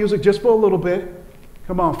put on music just for a little bit.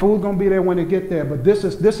 Come on, food's going to be there when they get there. But this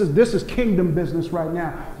is kingdom business right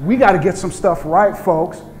now. We got to get some stuff right,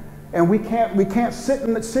 folks. And we can't sit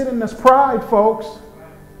in this pride, folks.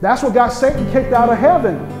 That's what got Satan kicked out of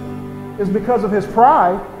heaven, is because of his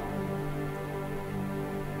pride.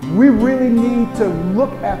 We really need to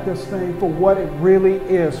look at this thing for what it really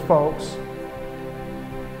is, folks.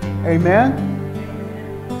 Amen?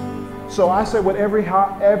 So I say with every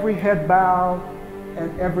head bowed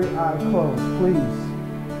and every eye closed, please.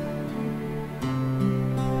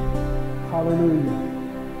 Hallelujah.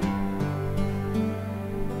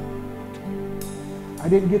 I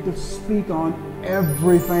didn't get to speak on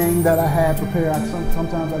everything that I had prepared.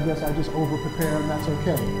 Sometimes I guess I just over-prepare, and that's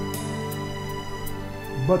okay.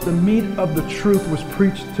 But the meat of the truth was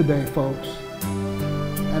preached today, folks.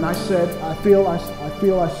 And I feel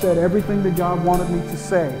I said everything that God wanted me to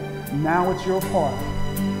say. Now it's your part.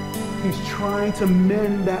 He's trying to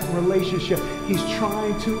mend that relationship. He's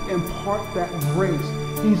trying to impart that grace.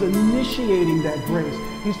 He's initiating that grace.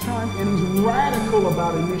 He's trying, and he's radical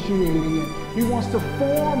about initiating it. He wants to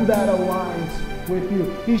form that alliance with you.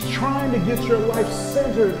 He's trying to get your life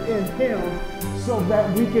centered in him so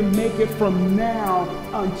that we can make it from now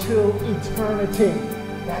until eternity.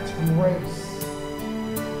 That's grace.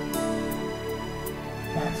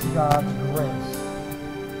 That's God's grace.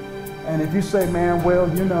 And if you say, man, well,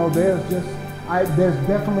 you know, there's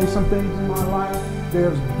definitely some things in my life.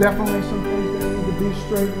 There's definitely some things that need to be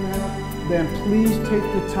straightened out. Then please take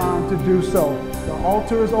the time to do so. The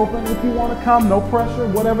altar is open if you want to come. No pressure.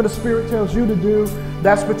 Whatever the Spirit tells you to do,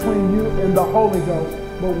 that's between you and the Holy Ghost.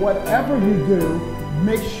 But whatever you do,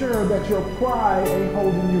 make sure that your pride ain't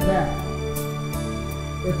holding you back.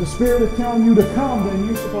 If the Spirit is telling you to come, then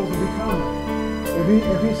you're supposed to be coming.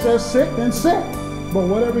 If he says sit, then sit. But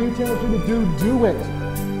whatever he tells you to do, do it.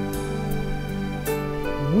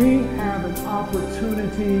 We have an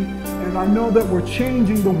opportunity, and I know that we're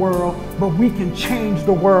changing the world, but we can change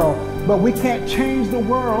the world. But we can't change the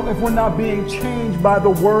world if we're not being changed by the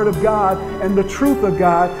Word of God and the truth of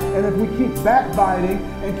God. And if we keep backbiting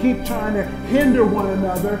and keep trying to hinder one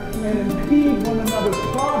another and impede one another's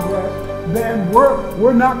progress, then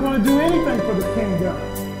we're not going to do anything for the kingdom.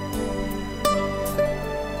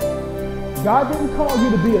 God didn't call you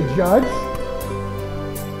to be a judge.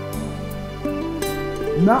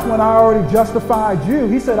 Not when I already justified you.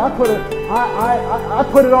 He said, I put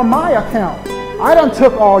it on my account. I done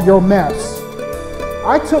took all your mess.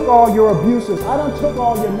 I took all your abuses. I done took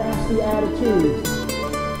all your nasty attitudes,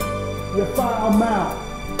 your foul mouth,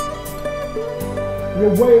 your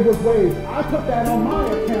wayward ways. I put that on my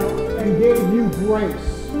account and gave you grace.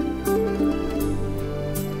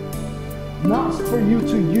 Not for you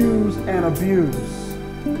to use and abuse.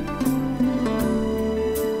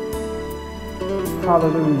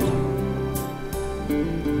 Hallelujah.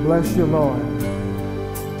 Bless you, Lord.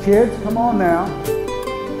 Kids, come on now.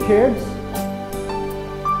 Kids,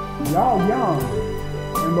 y'all young,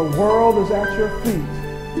 and the world is at your feet.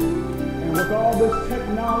 And with all this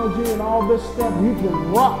technology and all this stuff, you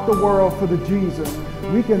can rock the world for the Jesus.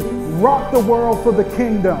 We can rock the world for the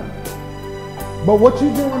kingdom. But what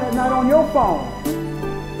you doing at night on your phone?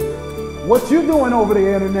 What you doing over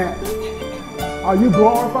the internet? Are you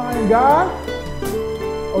glorifying God?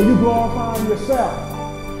 Or are you glorifying yourself?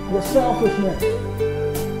 Your selfishness?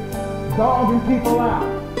 Dogging people out?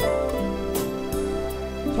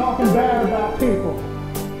 talking bad about people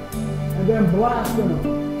and then blasting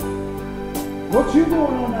them. What you doing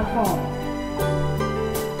on that phone?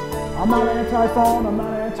 I'm not anti-phone, I'm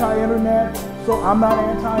not anti-internet, so I'm not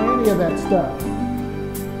anti any of that stuff.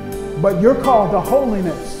 But you're called to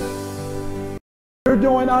holiness. If you're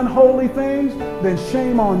doing unholy things, then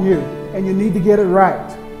shame on you, and you need to get it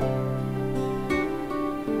right.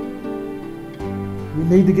 You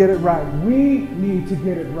need to get it right. We need to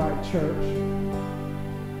get it right, church,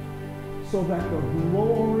 so that the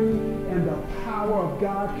glory and the power of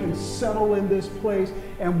God can settle in this place,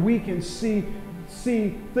 and we can see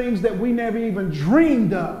things that we never even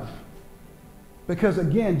dreamed of. Because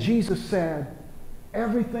again, Jesus said,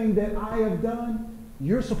 everything that I have done,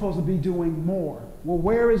 you're supposed to be doing more. Well,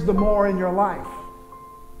 where is the more in your life?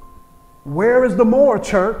 Where is the more,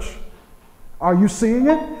 church? Are you seeing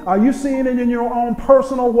it? Are you seeing it in your own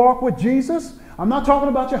personal walk with Jesus? I'm not talking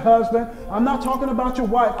about your husband. I'm not talking about your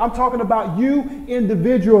wife. I'm talking about you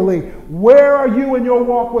individually. Where are you in your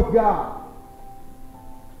walk with God?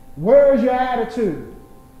 Where is your attitude?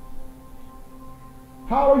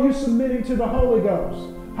 How are you submitting to the Holy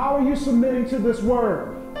Ghost? How are you submitting to this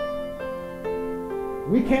word?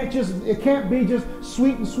 It can't be just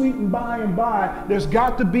sweet and by. There's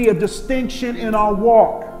got to be a distinction in our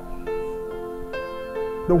walk.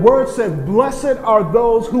 The word said, blessed are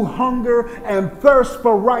those who hunger and thirst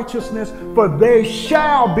for righteousness, for they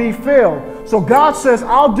shall be filled. So God says,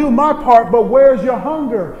 I'll do my part, but where's your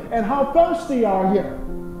hunger? And how thirsty are you?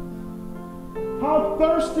 How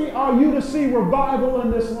thirsty are you to see revival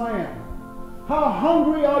in this land? How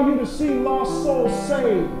hungry are you to see lost souls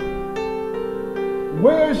saved?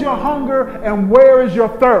 Where is your hunger and where is your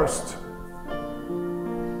thirst?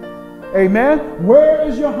 Amen? Where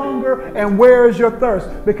is your hunger and where is your thirst?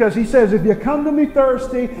 Because he says, if you come to me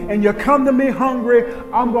thirsty and you come to me hungry,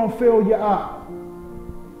 I'm going to fill you up.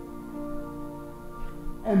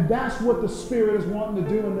 And that's what the Spirit is wanting to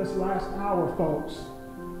do in this last hour, folks.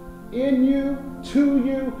 In you, to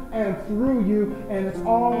you, and through you, and it's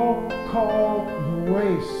all called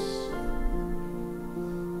grace.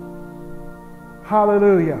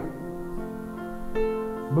 Hallelujah.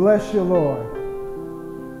 Bless you, Lord.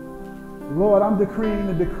 Lord, I'm decreeing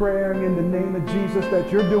and declaring in the name of Jesus that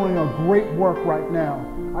you're doing a great work right now.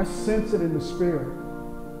 I sense it in the Spirit.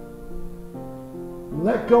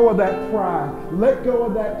 Let go of that pride. Let go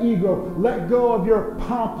of that ego. Let go of your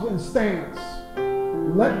pomp and stance.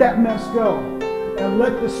 Let that mess go. And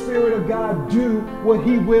let the Spirit of God do what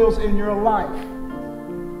He wills in your life.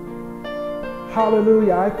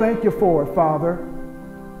 Hallelujah. I thank you for it, Father.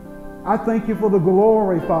 I thank you for the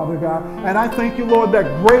glory, Father God. And I thank you, Lord,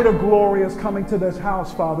 that greater glory is coming to this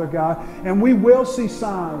house, Father God. And we will see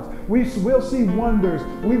signs. We will see wonders.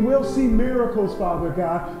 We will see miracles, Father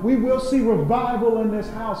God. We will see revival in this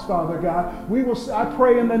house, Father God. I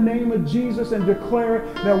pray in the name of Jesus and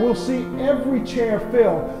declare that we'll see every chair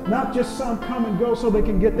filled, not just some come and go so they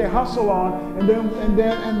can get their hustle on and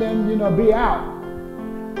then be out.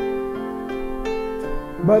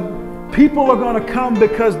 But people are going to come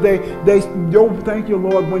because they thank you,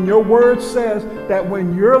 Lord, when your word says that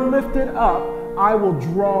when you're lifted up, I will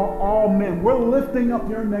draw all men. We're lifting up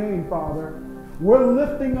your name, Father. We're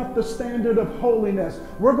lifting up the standard of holiness.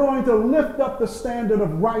 We're going to lift up the standard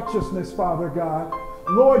of righteousness, Father God.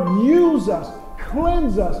 Lord, use us.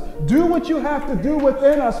 Cleanse us. Do what you have to do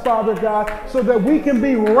within us, Father God, so that we can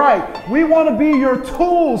be right. We want to be your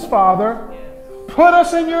tools, Father. Put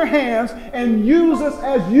us in your hands and use us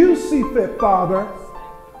as you see fit, Father.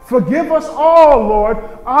 Forgive us all, Lord.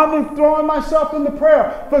 I'm throwing myself in the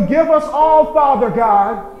prayer. Forgive us all, Father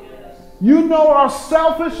God. You know our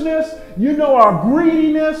selfishness. You know our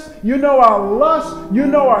greediness. You know our lust. You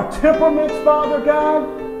know our temperaments, Father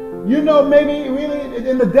God. You know, maybe really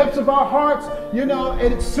in the depths of our hearts,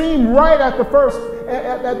 it seemed right at the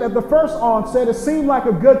first onset. It seemed like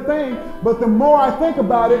a good thing, but the more I think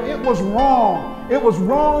about it, it was wrong. It was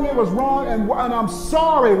wrong. It was wrong, and I'm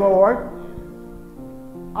sorry, Lord.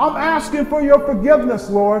 I'm asking for your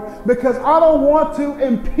forgiveness, Lord, because I don't want to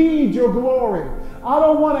impede your glory. I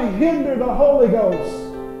don't want to hinder the Holy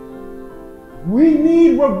Ghost. We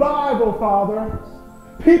need revival, Father.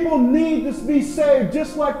 People need to be saved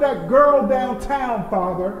just like that girl downtown,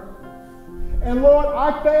 Father. And Lord,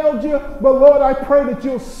 I failed you, but Lord, I pray that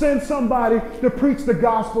you'll send somebody to preach the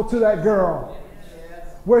gospel to that girl.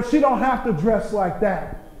 Where she don't have to dress like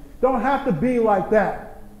that. Don't have to be like that.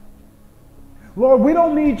 Lord, we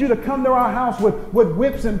don't need you to come to our house with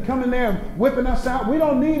whips and come in there and whipping us out. We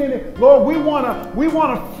don't need any. Lord, we want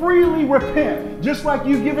to freely repent. Just like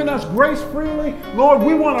you've given us grace freely, Lord,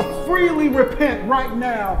 we want to freely repent right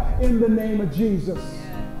now in the name of Jesus.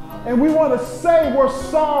 And we want to say we're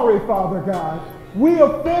sorry, Father God. We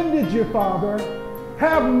offended you, Father.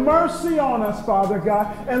 Have mercy on us, Father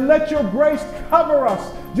God, and let your grace cover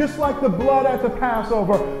us, just like the blood at the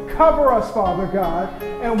Passover. Cover us, Father God,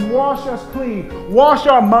 and wash us clean. Wash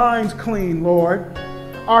our minds clean, Lord.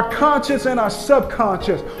 Our conscious and our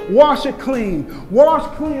subconscious. Wash it clean. Wash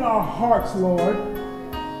clean our hearts, Lord.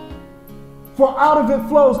 For out of it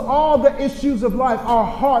flows all the issues of life. Our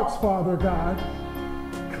hearts, Father God.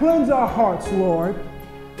 Cleanse our hearts, Lord.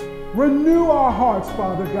 Renew our hearts,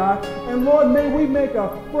 Father God. And Lord, may we make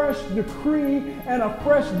a fresh decree and a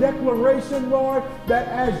fresh declaration, Lord, that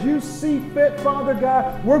as you see fit, Father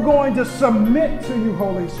God, we're going to submit to you,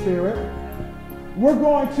 Holy Spirit. We're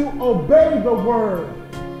going to obey the word,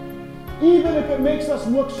 even if it makes us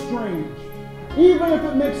look strange, even if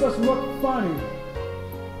it makes us look funny.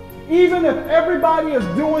 Even if everybody is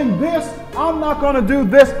doing this, I'm not going to do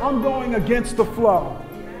this. I'm going against the flow.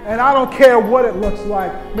 And I don't care what it looks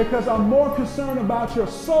like, because I'm more concerned about your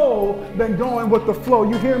soul than going with the flow.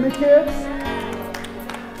 You hear me, kids?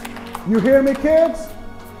 You hear me, kids?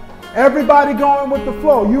 Everybody going with the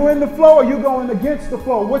flow. You in the flow or you going against the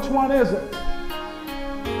flow? Which one is it?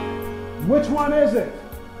 Which one is it?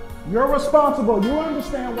 You're responsible. You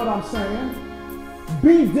understand what I'm saying?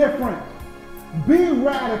 Be different. Be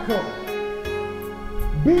radical.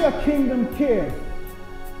 Be a kingdom kid.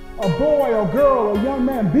 A boy or girl or young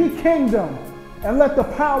man. Be kingdom. And let the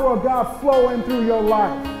power of God flow in through your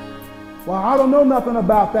life. Well, I don't know nothing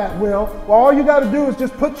about that, Will. Well, all you got to do is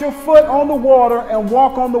just put your foot on the water and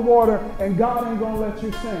walk on the water, and God ain't going to let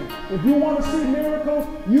you sink. If you want to see miracles,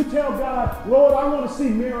 you tell God, Lord, I want to see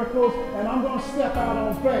miracles, and I'm going to step out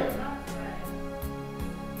on faith.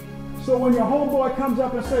 So when your homeboy comes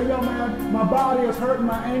up and say, yo, man, my body is hurting,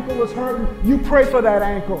 my ankle is hurting, you pray for that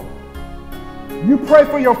ankle. You pray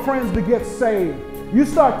for your friends to get saved. You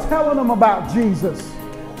start telling them about Jesus.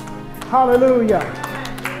 Hallelujah.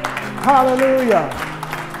 Hallelujah.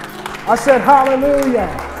 I said hallelujah.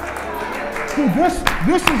 See, this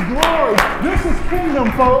is glory. This is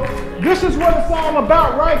kingdom, folks. This is what it's all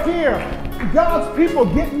about right here. God's people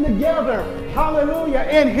getting together. Hallelujah.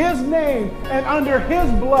 In his name and under his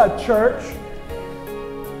blood, church.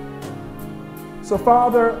 So,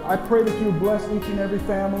 Father, I pray that you would bless each and every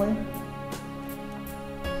family.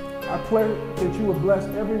 I pray that you would bless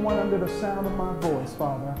everyone under the sound of my voice,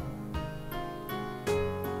 Father.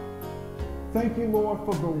 Thank you, Lord,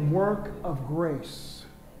 for the work of grace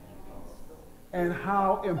and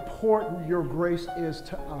how important your grace is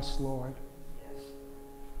to us, Lord.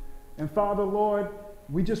 And Father, Lord,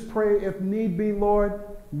 we just pray, if need be, Lord,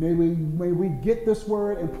 may we get this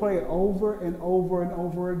word and play it over and over and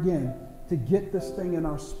over again to get this thing in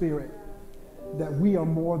our spirit, that we are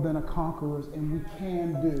more than a conquerors, and we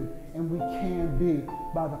can do and we can be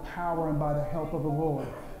by the power and by the help of the Lord.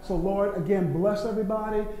 So, Lord, again, bless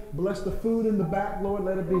everybody. Bless the food in the back, Lord.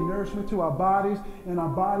 Let it be nourishment to our bodies and our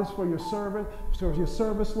bodies for your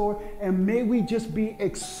service, Lord. And may we just be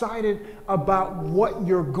excited about what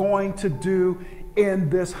you're going to do in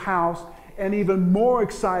this house, and even more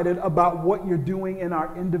excited about what you're doing in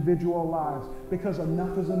our individual lives, because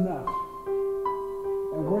enough is enough.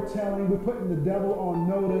 And we're putting the devil on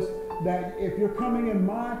notice that if you're coming in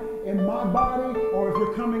my body, or if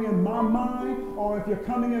you're coming in my mind, or if you're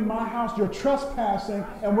coming in my house, you're trespassing,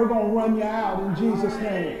 and we're going to run you out in Jesus'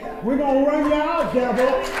 name. We're going to run you out, devil.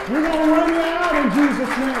 We're going to run you out in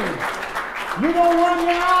Jesus' name. We're going to run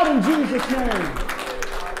you out in Jesus' name.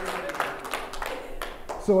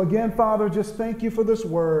 So again, Father, just thank you for this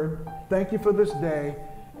word. Thank you for this day.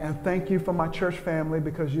 And thank you for my church family,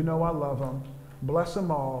 because you know I love them. Bless them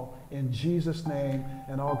all in Jesus' name.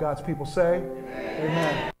 And all God's people say,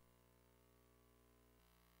 amen.